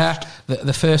you've published? Yeah.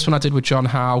 The first one I did with John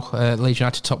Howe, Leeds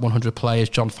United Top 100 Players.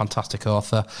 John, fantastic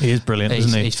author. He is brilliant,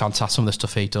 isn't he? He's fantastic. Some of the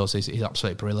stuff he does, he's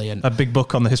absolutely brilliant. A big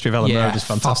book on the history of Ellen Road is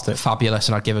fantastic. Fabulous,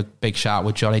 and I'd give a big shout out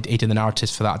with John. He did the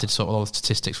narratives for that. I did sort of all the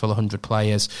statistics for the 100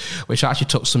 players, which actually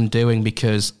took some doing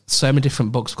because so many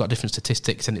different books have got different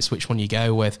statistics, and it's which one you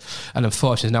go with. And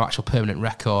unfortunately, there's no actual permanent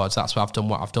records. That's why I've done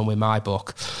what I've done with my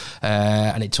book.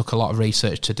 And it took a lot of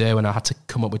research to do, and I had to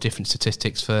come up with different statistics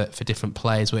for different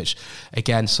players, which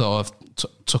again sort of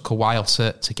took a while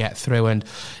to get through. And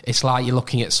it's like you're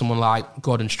looking at someone like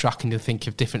Gordon Strachan to think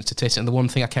of different statistics. And the one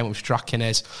thing I came up with Strachan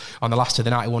is on the last of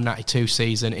the 91-92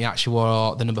 season, he actually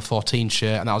wore the number 14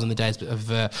 shirt, and that was in the days of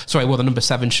he wore the number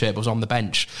 7 shirt but was on the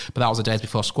bench, but that was the days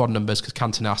before squad numbers, because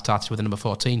Cantona started with the number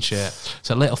 14 shirt.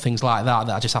 So little things like that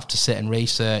I just have to sit and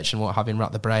research and what have you, and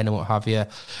wrap the brain and what have you.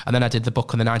 And then I did the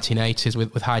book on the 1980s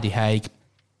with Heidi Haig.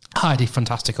 Heidi,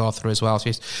 fantastic author as well.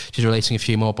 She's releasing a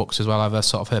few more books as well over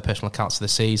sort of her personal accounts of the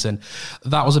season.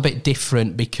 That was a bit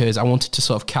different because I wanted to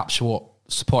sort of capture what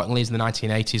supporting Leeds in the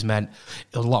 1980s meant.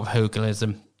 There was a lot of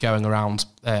hooliganism going around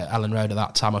Ellen Road at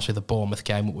that time, obviously the Bournemouth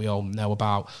game that we all know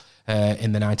about.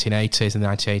 In the 1980s, in the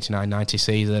 1989-90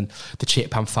 season, the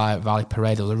Chip and Fire Valley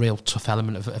Parade, there was a real tough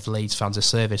element of Leeds fans, a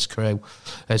service crew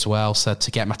as well. So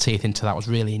to get my teeth into that was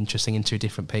really interesting, into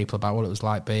different people about what it was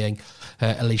like being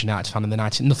a Leeds United fan in the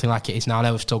 90s. Nothing like it is now. I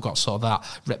know we've still got sort of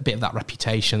that bit of that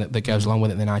reputation that goes along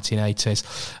with it in the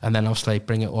 1980s. And then obviously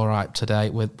bring it all right today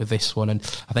with this one. And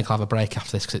I think I'll have a break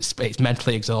after this because it's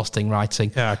mentally exhausting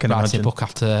writing a book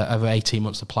after over 18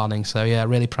 months of planning. So yeah,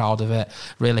 really proud of it,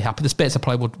 really happy. There's bits I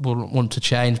probably would want to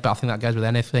change, but I think that goes with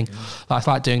anything. It's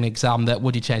like doing an exam that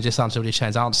would you change this answer, would you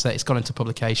change that answer? It's gone into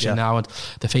publication now, and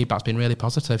the feedback's been really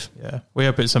positive. Yeah, we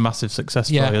hope it's a massive success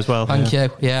for you as well. Thank you.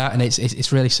 Yeah, and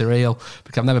it's really surreal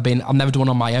because I've never done one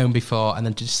on my own before, and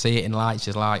then just see it in lights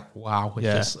is like wow, it's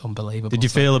just unbelievable. Did you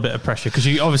feel a bit of pressure because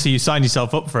you signed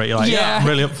yourself up for it? You're like, I'm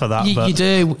really up for that.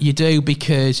 You do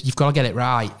because you've got to get it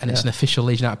right, and it's an official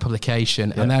Leeds United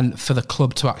publication, and then for the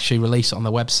club to actually release it on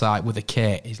the website with a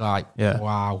kit is like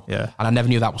wow. Yeah. And I never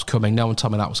knew that was coming. No one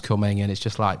told me that was coming, and it's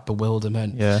just like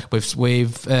bewilderment. Yeah.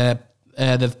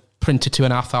 They've printed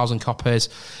 2,500 copies.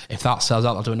 If that sells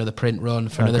out, they'll do another print run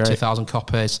for another 2,000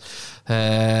 copies,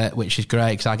 which is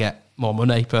great because I get more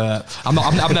money. But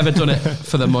I've never done it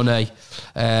for the money.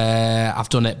 I've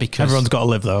done it because everyone's got to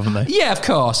live though, haven't they? Yeah, of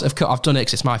course. I've done it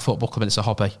because it's my football club and it's a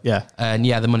hobby. Yeah, and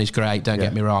the money's great. Don't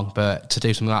get me wrong, but to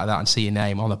do something like that and see your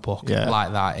name on a book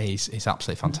like that is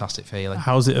absolutely fantastic feeling.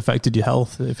 How's it affected your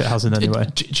health, if it has in any way?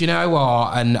 Do you know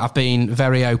what? And I've been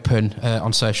very open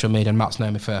on social media, and Matt's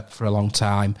known me for a long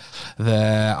time.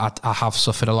 I have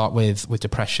suffered a lot with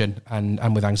depression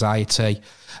and with anxiety.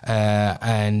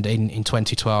 And in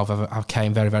 2012 I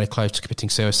came very, very close to committing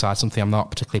suicide, something I'm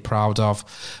not particularly proud of,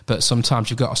 but sometimes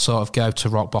you've got to sort of go to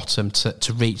rock bottom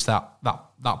to reach that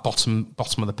bottom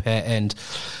of the pit,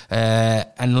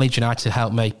 and Leeds United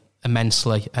helped me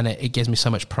immensely, and it gives me so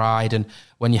much pride. And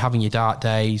when you're having your dark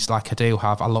days, like I do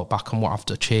have, I look back on what I've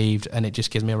achieved and it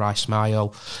just gives me a wry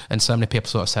smile. And so many people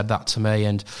sort of said that to me.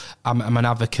 And I'm an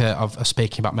advocate of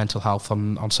speaking about mental health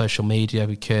on social media,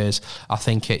 because I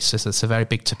think it's a very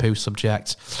big taboo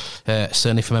subject.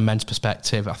 Certainly from a men's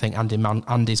perspective, I think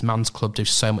Andy's Man's Club do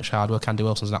so much hard work. Andy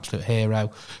Wilson's an absolute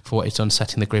hero for what he's done,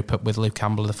 setting the group up with Luke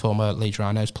Campbell, the former Leeds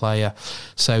Rhinos player.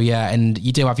 So yeah, and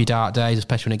you do have your dark days,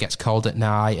 especially when it gets cold at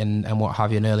night and what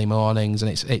have you in early mornings,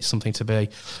 and it's something to be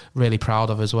really proud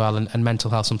of as well. And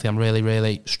mental health, something I'm really,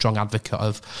 really strong advocate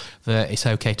of, that it's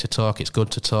okay to talk, it's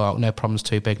good to talk, no problem's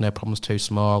too big, no problem's too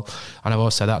small. And I've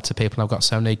always said that to people. I've got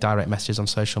so many direct messages on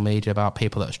social media about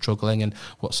people that are struggling and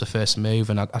what's the first move,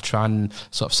 and I try and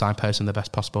sort of signpost in the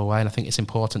best possible way. And I think it's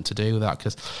important to do that,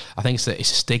 because I think it's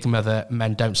a stigma that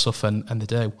men don't suffer, and they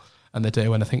do. And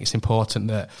I think it's important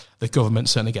that the government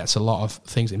certainly gets a lot of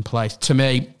things in place. To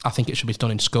me, I think it should be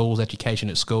done in schools, education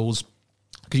at schools,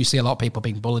 because you see a lot of people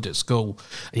being bullied at school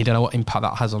and you don't know what impact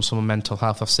that has on someone's mental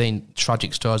health. I've seen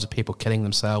tragic stories of people killing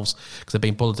themselves because they've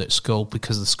been bullied at school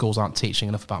because the schools aren't teaching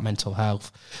enough about mental health,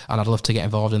 and I'd love to get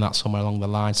involved in that somewhere along the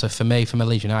line. So for me, from a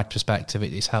Leeds United perspective,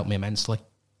 it's helped me immensely.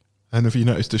 And have you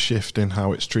noticed a shift in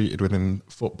how it's treated within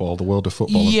football, the world of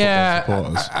football and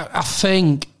football supporters? I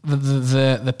think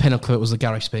the pinnacle of it was the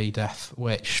Gary Speed death,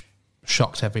 which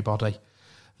shocked everybody.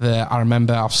 I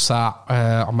remember I was sat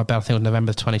on my bed, I think it was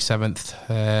November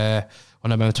 27th, on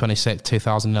November 26th,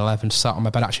 2011, sat on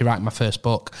my bed actually writing my first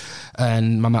book,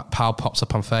 and my pal pops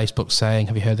up on Facebook saying,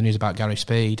 have you heard the news about Gary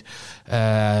Speed?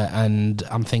 And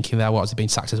I'm thinking there, what, has he been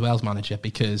sacked as Wales manager?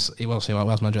 Because he was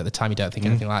Wales manager at the time, you don't think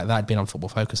anything like that. He'd been on Football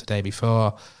Focus the day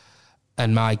before.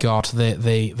 And my God,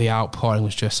 the outpouring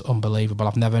was just unbelievable.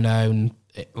 I've never known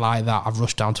it like that. I've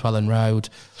rushed down to Ellen Road,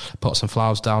 put some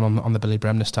flowers down on the Billy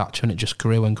Bremner statue, and it just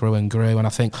grew and grew and grew. And I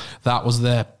think that was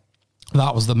the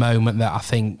moment that I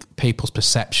think people's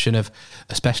perception of,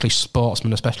 especially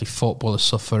sportsmen, especially footballers,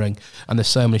 suffering. And there's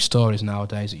so many stories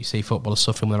nowadays that you see footballers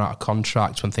suffering when they're out of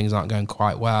contract, when things aren't going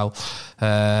quite well,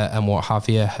 and what have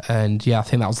you. And yeah, I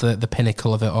think that was the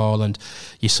pinnacle of it all. And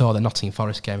you saw the Nottingham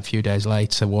Forest game a few days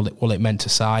later, what it meant to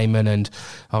Simon. And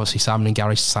obviously Simon and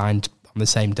Gary signed on the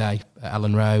same day at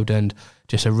Ellen Road, and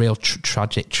just a real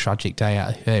tragic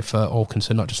day for all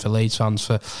concerned, not just for Leeds fans,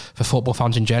 for football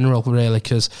fans in general, really.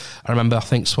 Because I remember, I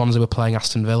think Swansea were playing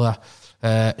Aston Villa.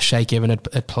 Shay Given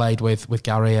had played with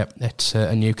Gary at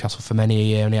Newcastle for many a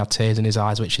year, and he had tears in his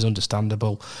eyes, which is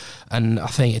understandable. And I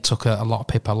think it took a lot of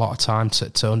people a lot of time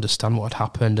to understand what had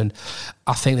happened. And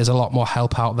I think there's a lot more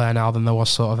help out there now than there was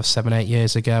sort of 7-8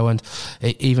 years ago. And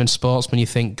even sportsmen, you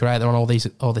think, great, they're on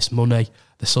all this money,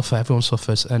 they suffer, everyone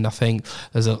suffers. And I think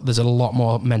there's a lot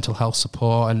more mental health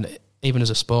support. And even as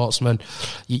a sportsman,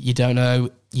 you don't know,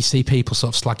 you see people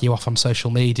sort of slag you off on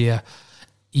social media.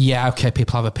 Yeah, okay,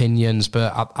 people have opinions,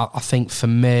 but I think for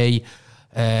me,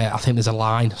 I think there's a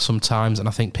line sometimes, and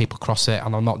I think people cross it.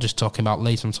 And I'm not just talking about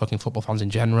Leeds, I'm talking football fans in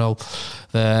general.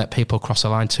 That people cross the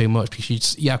line too much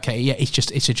because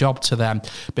it's a job to them.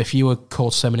 But if you were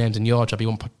called so many names in your job, you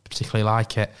wouldn't particularly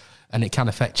like it. And it can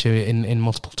affect you in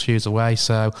multiple tunes away.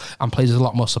 So I'm pleased there's a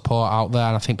lot more support out there,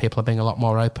 and I think people are being a lot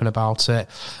more open about it.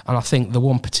 And I think the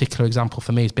one particular example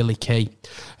for me is Billy Key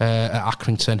at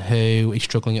Accrington, who is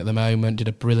struggling at the moment, did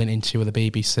a brilliant interview with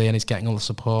the BBC, and he's getting all the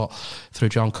support through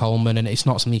John Coleman. And it's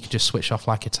not something you can just switch off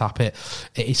like a tap. It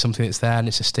is something that's there, and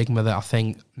it's a stigma that I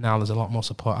think now there's a lot more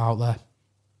support out there.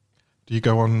 Do you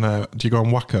go on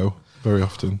Wacko very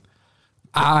often?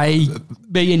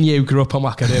 Me and you grew up on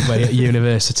Wacko, didn't we, at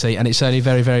university, and it's only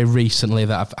very, very recently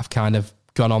that I've kind of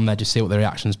gone on there to see what the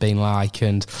reaction's been like.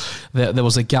 And there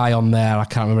was a guy on there, I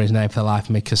can't remember his name for the life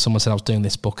of me, because someone said I was doing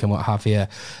this book and what have you,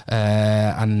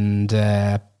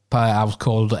 I was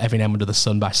called every name under the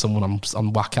sun by someone on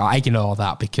Wacko. I ignore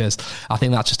that, because I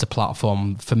think that's just a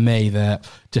platform for me that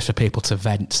just for people to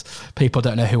vent. People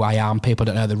don't know who I am. People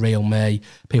don't know the real me.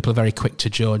 People are very quick to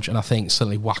judge, and I think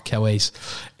certainly Wacko is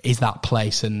that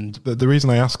place. And the reason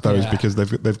I ask that is because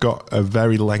they've got a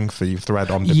very lengthy thread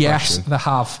on depression. Yes, they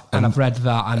have, and I've read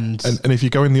that. And if you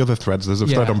go in the other threads, there's a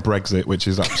thread on Brexit, which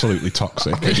is absolutely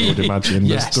toxic, as you would imagine.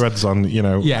 There's threads on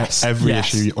every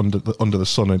issue under the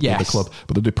sun at the club,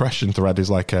 but the depression thread is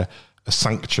like a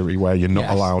sanctuary where you're not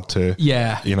allowed to.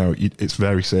 It's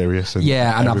very serious.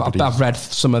 And I've read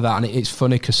some of that, and it's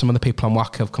funny because some of the people on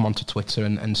Wacko have come onto Twitter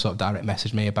and sort of direct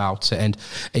messaged me about it, and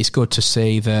it's good to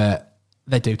see that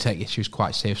they do take issues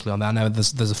quite seriously on that. I know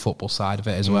there's a football side of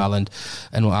it as well, and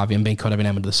what have you. And being called every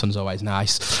name under the sun's always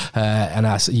nice.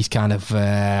 He's kind of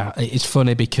it's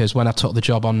funny because when I took the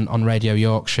job on Radio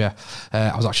Yorkshire,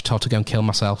 I was actually told to go and kill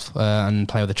myself and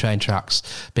play with the train tracks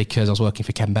because I was working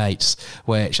for Ken Bates.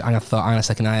 Which I thought, hang on a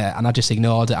second, and I just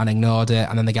ignored it, and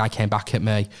then the guy came back at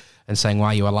me and saying, why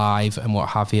are you alive and what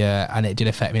have you, and it did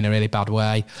affect me in a really bad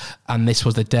way. And this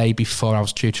was the day before I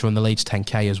was due to run the Leeds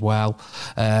 10k as well,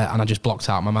 and I just blocked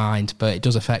out my mind. But it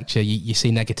does affect you. You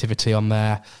see negativity on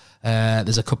there.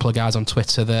 There's a couple of guys on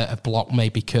Twitter that have blocked me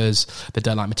because they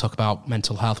don't like me talk about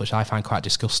mental health, which I find quite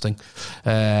disgusting.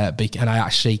 And I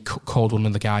actually called one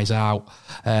of the guys out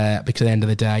because at the end of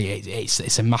the day,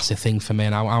 it's a massive thing for me,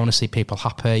 and I want to see people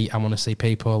happy. I want to see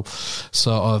people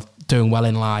sort of doing well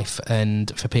in life,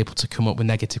 and for people to come up with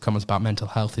negative comments about mental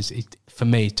health is for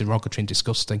me derogatory and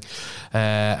disgusting.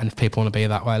 And if people want to be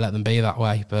that way, let them be that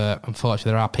way. But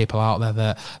unfortunately, there are people out there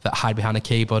that hide behind a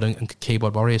keyboard and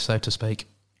keyboard warriors, so to speak.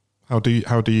 How do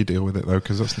you deal with it though?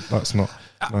 Because that's not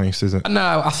nice, is it?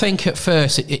 No, I think at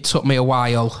first it took me a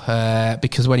while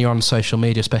because when you're on social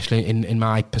media, especially in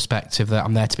my perspective, that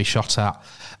I'm there to be shot at.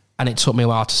 And it took me a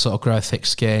while to sort of grow thick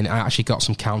skin. I actually got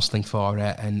some counselling for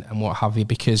it and what have you,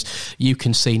 because you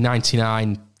can see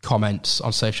 99 comments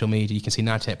on social media, you can see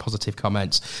 98 positive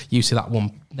comments. You see that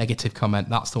one negative comment,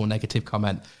 that's the one negative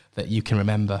comment that you can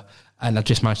remember. And I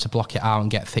just managed to block it out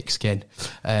and get thick skin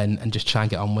and just try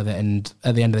and get on with it. And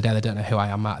at the end of the day, they don't know who I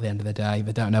am at the end of the day.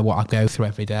 They don't know what I go through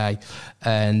every day.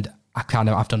 And I've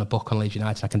done a book on Leeds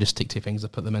United. I can just stick two fingers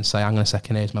up at them and say, hang on a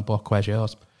second, here's my book, where's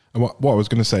yours? And what I was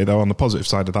going to say though, on the positive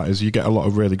side of that, is you get a lot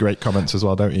of really great comments as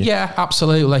well, don't you? Yeah,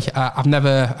 absolutely. I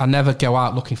never go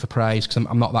out looking for praise because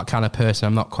I'm not that kind of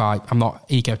person. I'm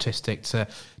not egotistic to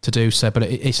do so. But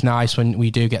it's nice when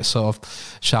we do get sort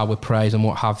of showered with praise and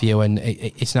what have you, and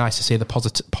it's nice to see the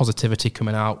positivity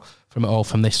coming out from it all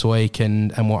from this week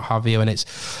and what have you. And it's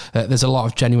there's a lot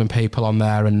of genuine people on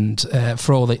there, and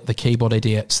for all the keyboard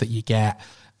idiots that you get,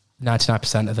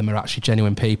 99% of them are actually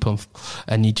genuine people,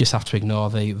 and you just have to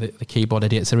ignore the keyboard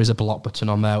idiots. There is a block button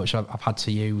on there, which I've had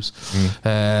to use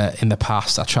in the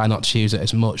past. I try not to use it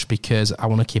as much because I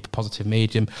want to keep a positive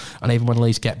medium. And even when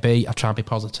Leeds get beat, I try and be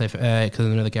positive because there's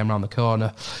another game around the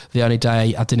corner. The only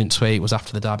day I didn't tweet was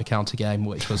after the Derby County game,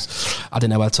 which was, I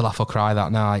didn't know whether to laugh or cry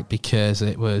that night because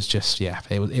it was just,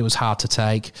 it was hard to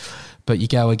take. But you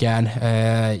go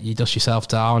again, you dust yourself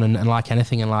down, and like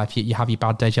anything in life, you have your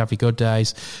bad days, you have your good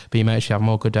days, but you make sure you have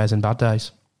more good days than bad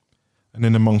days. And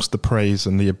in amongst the praise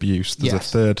and the abuse, there's a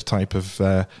third type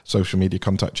of social media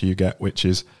contact you get, which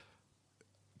is,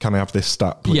 can I have this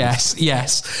stat, please?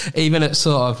 Yes. Even at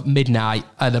sort of midnight,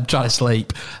 and I'm trying to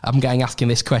sleep, I'm asking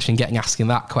this question, asking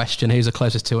that question. Who's the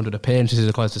closest to 200 appearances? Who's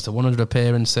the closest to 100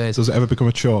 appearances? Does it ever become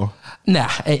a chore? Nah.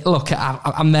 Look,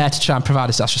 I'm there to try and provide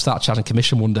this. I should start charging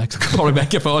commission one day because I could probably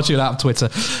make a fortune out of Twitter.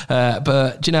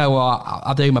 But do you know what?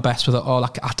 I do my best with it all.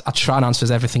 I try and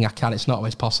answer everything I can. It's not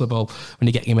always possible when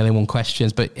you get a million and one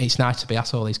questions, but it's nice to be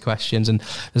asked all these questions. And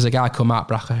there's a guy called Mark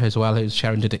Bracker as well who's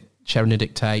sharing Sheridan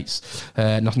Dictates,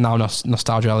 now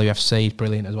Nostalgia LUFC,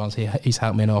 brilliant as well. He's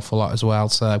helped me an awful lot as well.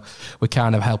 So we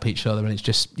kind of help each other, and it's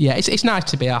just, it's nice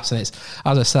to be asked. And it's,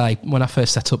 as I say, when I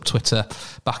first set up Twitter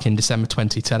back in December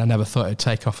 2010, I never thought it'd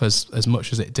take off as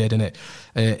much as it did, and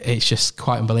it's just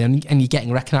quite unbelievable. And you're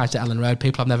getting recognised at Ellen Road.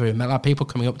 People I've never even met, like people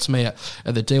coming up to me at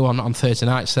the Do on Thursday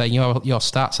night saying, your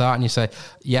stats are, and you say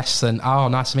yes, and oh,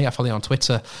 nice to meet you, I follow you on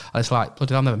Twitter. And it's like,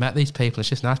 bloody, I've never met these people. It's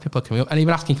just nice people coming up, and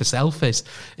even asking for selfies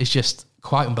is just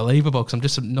quite unbelievable because I'm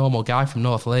just a normal guy from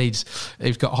North Leeds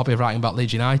who's got a hobby of writing about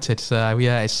Leeds United. So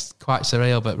it's quite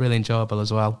surreal but really enjoyable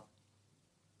as well.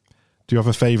 Do you have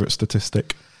a favourite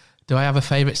statistic? Do I have a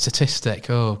favourite statistic?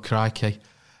 Oh, crikey.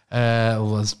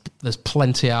 There's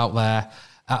plenty out there.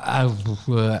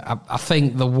 I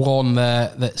think the one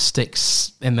that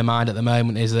sticks in the mind at the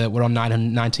moment is that we're on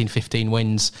 1915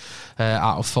 wins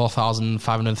out of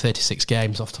 4,536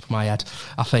 games off the top of my head.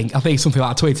 I think something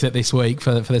like I tweeted it this week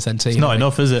for this NT. It's not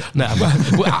enough, is it? No,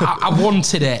 but I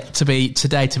wanted it to be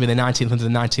today to be the 19th and the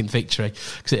 19th victory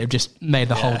because it just made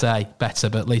the whole day better.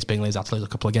 But Leeds being Leeds had to lose a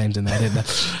couple of games in there, didn't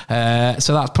they?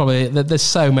 So that's probably, there's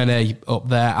so many up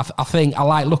there. I think I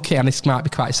like looking, and this might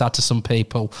be quite sad to some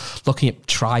people, looking at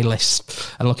try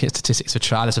lists and looking at statistics for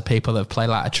trials of people that have played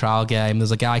like a trial game.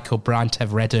 There's a guy called Brian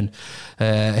Tev Redden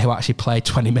who actually played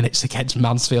 20 minutes against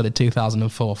Mansfield in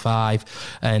 2004-05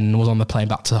 and was on the plane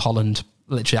back to Holland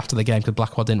literally after the game because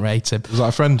Blackwell didn't rate him. Was that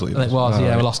a friendly? It was, yeah.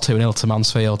 Right. We lost 2-0 to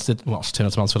Mansfield. Lost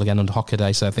 2-0 to Mansfield again under Hockey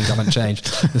Day, so things haven't changed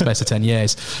in the space of 10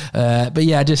 years. But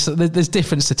yeah, just there's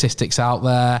different statistics out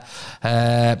there.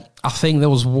 I think there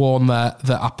was one that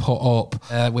I put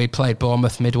up. We played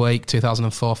Bournemouth midweek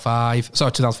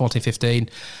 2014-15.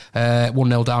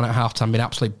 1-0 down at half-time, been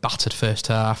absolutely battered first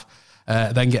half.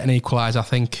 Then get an equaliser, I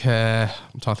think.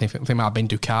 I'm trying to think it might have been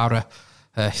Dukara.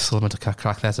 Solomon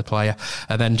Dukara, there's a player.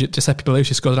 And then Giuseppe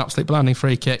Belushi scored an absolute blinding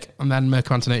free kick. And then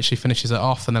Mirko Antonacci finishes it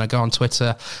off. And then I go on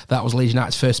Twitter. That was Leeds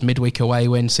United's first midweek away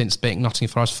win since beating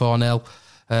Nottingham Forest 4-0.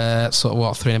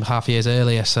 3.5 years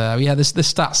earlier. So yeah, there's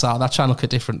stats out. I try and look at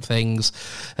different things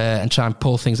and try and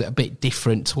pull things that are a bit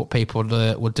different to what people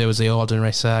would do as the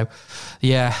ordinary. So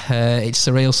yeah, it's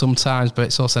surreal sometimes, but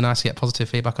it's also nice to get positive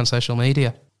feedback on social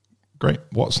media. Great.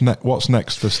 What's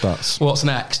next for stats? What's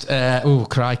next?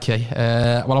 Crikey.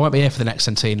 Well, I won't be here for the next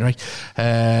centenary.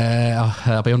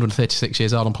 I'll be 136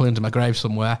 years old. I'm pulling into my grave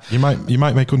somewhere. You might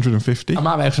make 150. I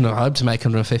hope to make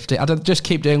 150. I just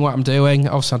keep doing what I'm doing.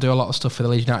 Obviously, I do a lot of stuff for the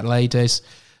Leeds United ladies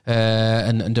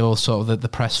and do all sort of the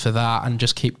press for that, and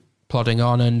just keep plodding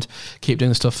on and keep doing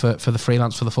the stuff for the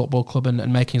freelance for the football club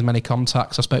and making as many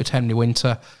contacts. I spoke to Henry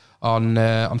Winter on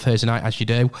Thursday night, as you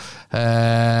do,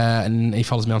 and he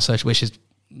follows me on social, which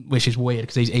is weird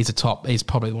because he's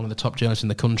probably one of the top journalists in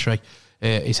the country.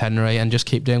 He's Henry, and just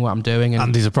keep doing what I'm doing.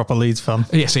 And he's a proper Leeds fan.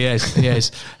 Yes, he is. He is.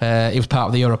 He was part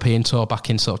of the European tour back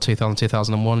in sort of 2000,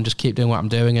 2001, and just keep doing what I'm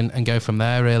doing and go from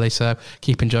there, really. So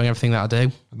keep enjoying everything that I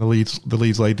do. And the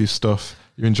Leeds ladies stuff.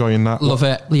 You're enjoying that? Love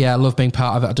it. Yeah, I love being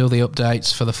part of it. I do the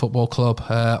updates for the football club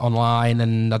online,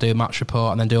 and I do a match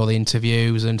report and then do all the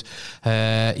interviews. And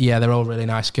yeah, they're all really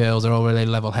nice girls. They're all really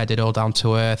level-headed, all down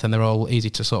to earth, and they're all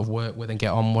easy to sort of work with and get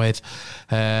on with.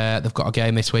 They've got a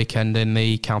game this weekend in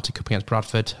the County Cup against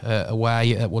Bradford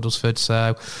away at Woodlesford.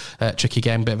 So tricky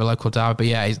game, bit of a local derby. But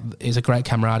yeah, it's a great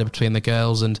camaraderie between the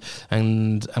girls and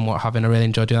what have you. I really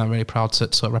enjoy doing that. I'm really proud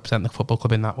to sort of represent the football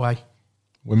club in that way.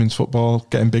 Women's football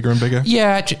getting bigger and bigger?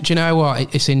 Yeah, do you know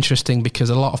what? It's interesting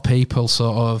because a lot of people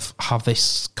sort of have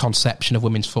this conception of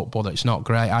women's football that it's not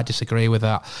great. I disagree with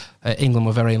that. England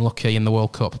were very unlucky in the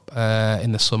World Cup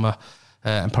in the summer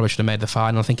and probably should have made the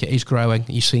final. I think it is growing.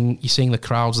 You're seeing the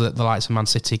crowds that the likes of Man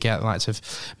City get, the likes of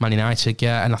Man United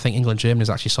get, and I think England-Germany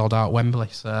has actually sold out Wembley.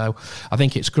 So I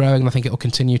think it's growing, and I think it will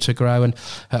continue to grow, and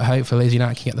hopefully Leeds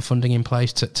United can get the funding in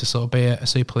place to sort of be a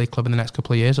Super League club in the next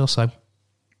couple of years or so.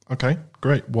 Okay,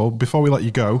 great. Well, before we let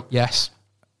you go, yes,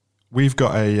 we've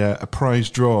got a prize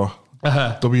draw.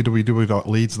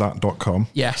 www.leadsthat.com.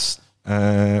 Yes.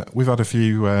 We've had a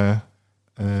few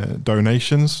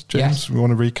donations. James, yes. We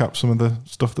want to recap some of the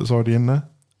stuff that's already in there.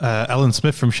 Ellen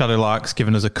Smith from Shadowlark's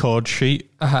given us a chord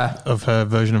sheet of her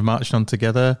version of Marching On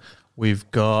Together. We've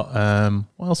got,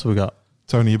 what else have we got?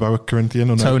 Tony Yeboah, Corinthian,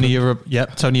 unopened.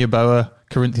 Tony Yeboah,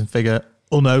 Corinthian figure,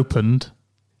 unopened.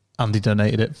 Andy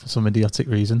donated it for some idiotic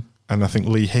reason. And I think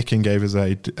Lee Hicken gave us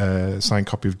a signed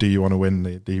copy of Do You Want to Win,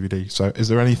 the DVD. So is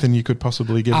there anything you could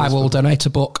possibly give us? I will donate a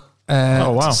book. Signed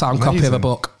Amazing. copy of a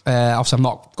book. Obviously, I've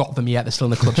not got them yet. They're still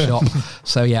in the club shop.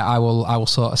 So yeah, I will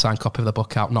sort a signed copy of the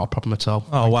book out. Not a problem at all.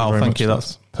 Oh wow, thank you.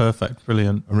 That's perfect,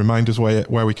 brilliant. And remind us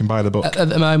where we can buy the book. At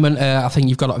the moment, I think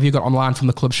have you got it online from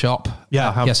the club shop? Yeah,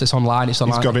 I have. Yes, it's online. He's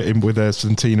got it in with a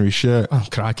centenary shirt. Oh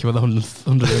crikey, with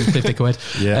 150 quid.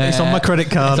 Yeah, it's on my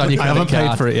credit card. I haven't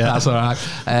paid for it yet. That's all right.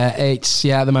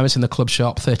 At the moment it's in the club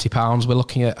shop, £30. We're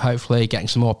looking at hopefully getting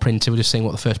some more printed. We're just seeing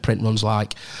what the first print runs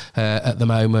like at the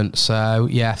moment. So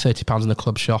yeah, £30 in the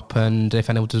club shop, and if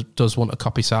anyone does want a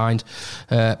copy signed,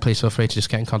 please feel free to just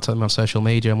get in contact with me on social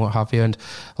media and what have you, and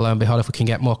lo and behold, if we can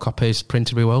get more copies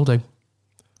printed, we will do.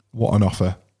 What an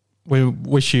offer. We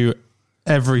wish you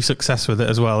every success with it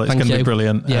as well. It's going to be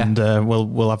brilliant, and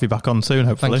we'll have you back on soon,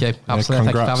 hopefully. Thank you.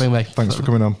 Absolutely. Thanks for having me. Thanks for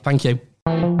coming on. Thank you.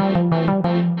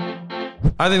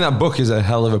 I think that book is a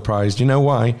hell of a prize. Do you know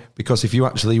why? Because if you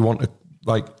actually want to,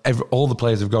 all the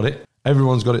players have got it.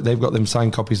 Everyone's got it. They've got them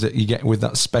signed copies that you get with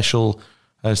that special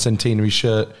centenary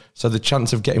shirt. So the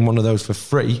chance of getting one of those for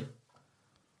free.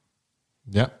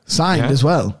 Yeah. Signed as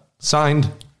well. Signed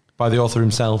by the author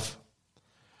himself.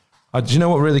 Do you know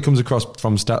what really comes across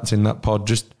from Stats in that pod?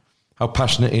 Just how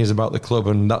passionate he is about the club.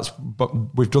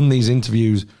 But we've done these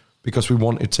interviews because we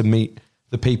wanted to meet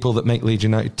the people that make Leeds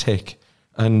United tick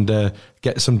and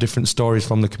get some different stories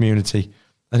from the community.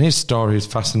 And his story is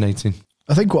fascinating.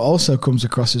 I think what also comes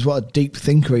across is what a deep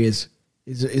thinker he is.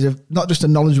 He's not just a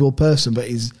knowledgeable person, but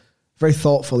he's very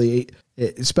thoughtful.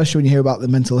 Especially when you hear about the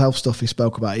mental health stuff he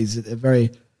spoke about. He's a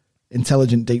very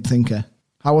intelligent, deep thinker.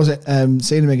 How was it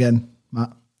seeing him again,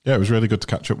 Matt? Yeah, it was really good to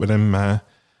catch up with him.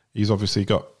 He's obviously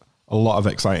got a lot of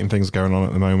exciting things going on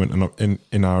at the moment. And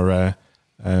in our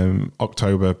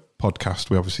October podcast,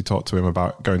 we obviously talked to him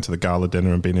about going to the gala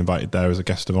dinner and being invited there as a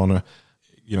guest of honour.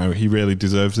 You know, he really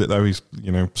deserves it, though. He's,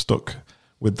 you know, stuck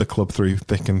with the club through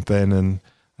thick and thin,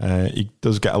 and he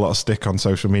does get a lot of stick on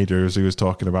social media, as he was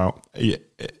talking about.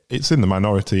 It's in the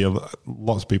minority.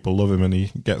 Lots of people love him, and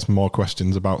he gets more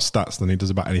questions about stats than he does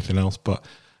about anything else. But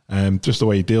just the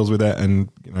way he deals with it, and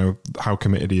you know how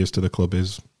committed he is to the club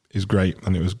is great,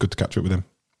 and it was good to catch up with him.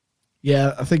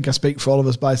 Yeah, I think I speak for all of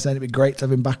us by saying it'd be great to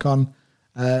have him back on.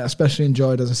 Especially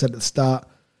enjoyed, as I said at the start,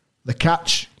 the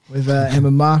catch with him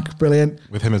and Mark. Brilliant.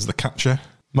 With him as the catcher.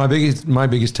 My biggest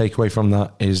takeaway from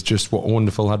that is just what a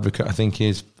wonderful advocate I think he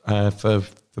is for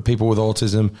people with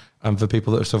autism and for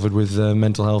people that have suffered with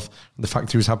mental health. The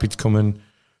fact he was happy to come and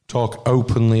talk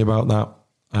openly about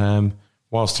that,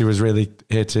 whilst he was really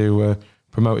here to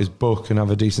promote his book and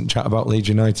have a decent chat about Leeds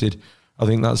United. I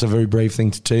think that's a very brave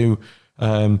thing to do.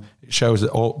 It shows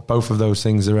that both of those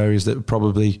things are areas that are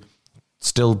probably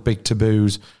still big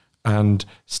taboos, and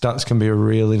stats can be a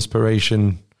real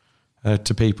inspiration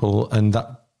to people. And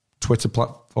that Twitter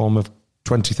platform of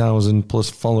 20,000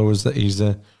 plus followers that he's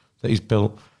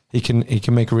built, he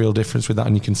can make a real difference with that,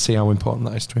 and you can see how important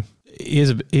that is to him. He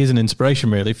is an inspiration,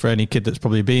 really, for any kid that's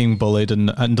probably being bullied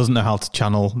and doesn't know how to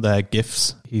channel their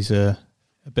gifts. He's a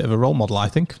bit of a role model, I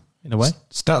think, in a way.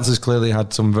 Stats has clearly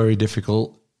had some very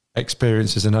difficult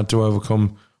experiences and had to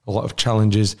overcome a lot of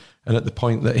challenges, and at the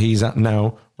point that he's at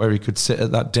now, where he could sit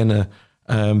at that dinner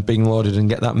being lauded and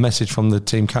get that message from the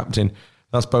team captain,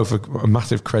 that's both a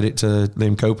massive credit to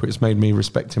Liam Coper. It's made me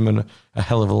respect him a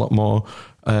hell of a lot more.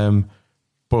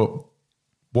 But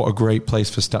what a great place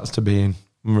for Stats to be in.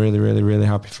 I'm really, really, really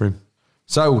happy for him.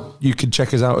 So you can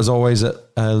check us out as always at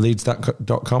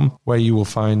leadstat.com, where you will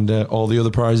find all the other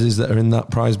prizes that are in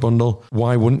that prize bundle.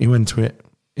 Why wouldn't you enter it?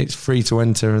 It's free to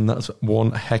enter, and that's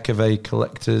one heck of a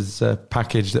collector's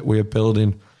package that we are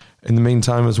building. In the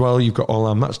meantime as well, you've got all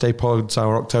our Matchday pods,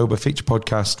 our October feature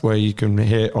podcast, where you can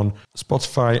hear on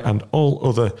Spotify and all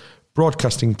other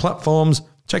broadcasting platforms.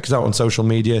 Check us out on social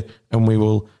media, and we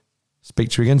will speak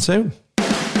to you again soon.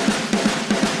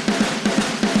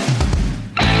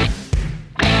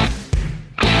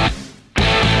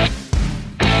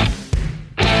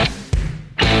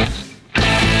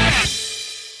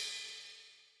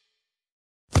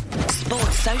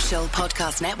 Sports Social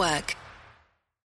Podcast Network.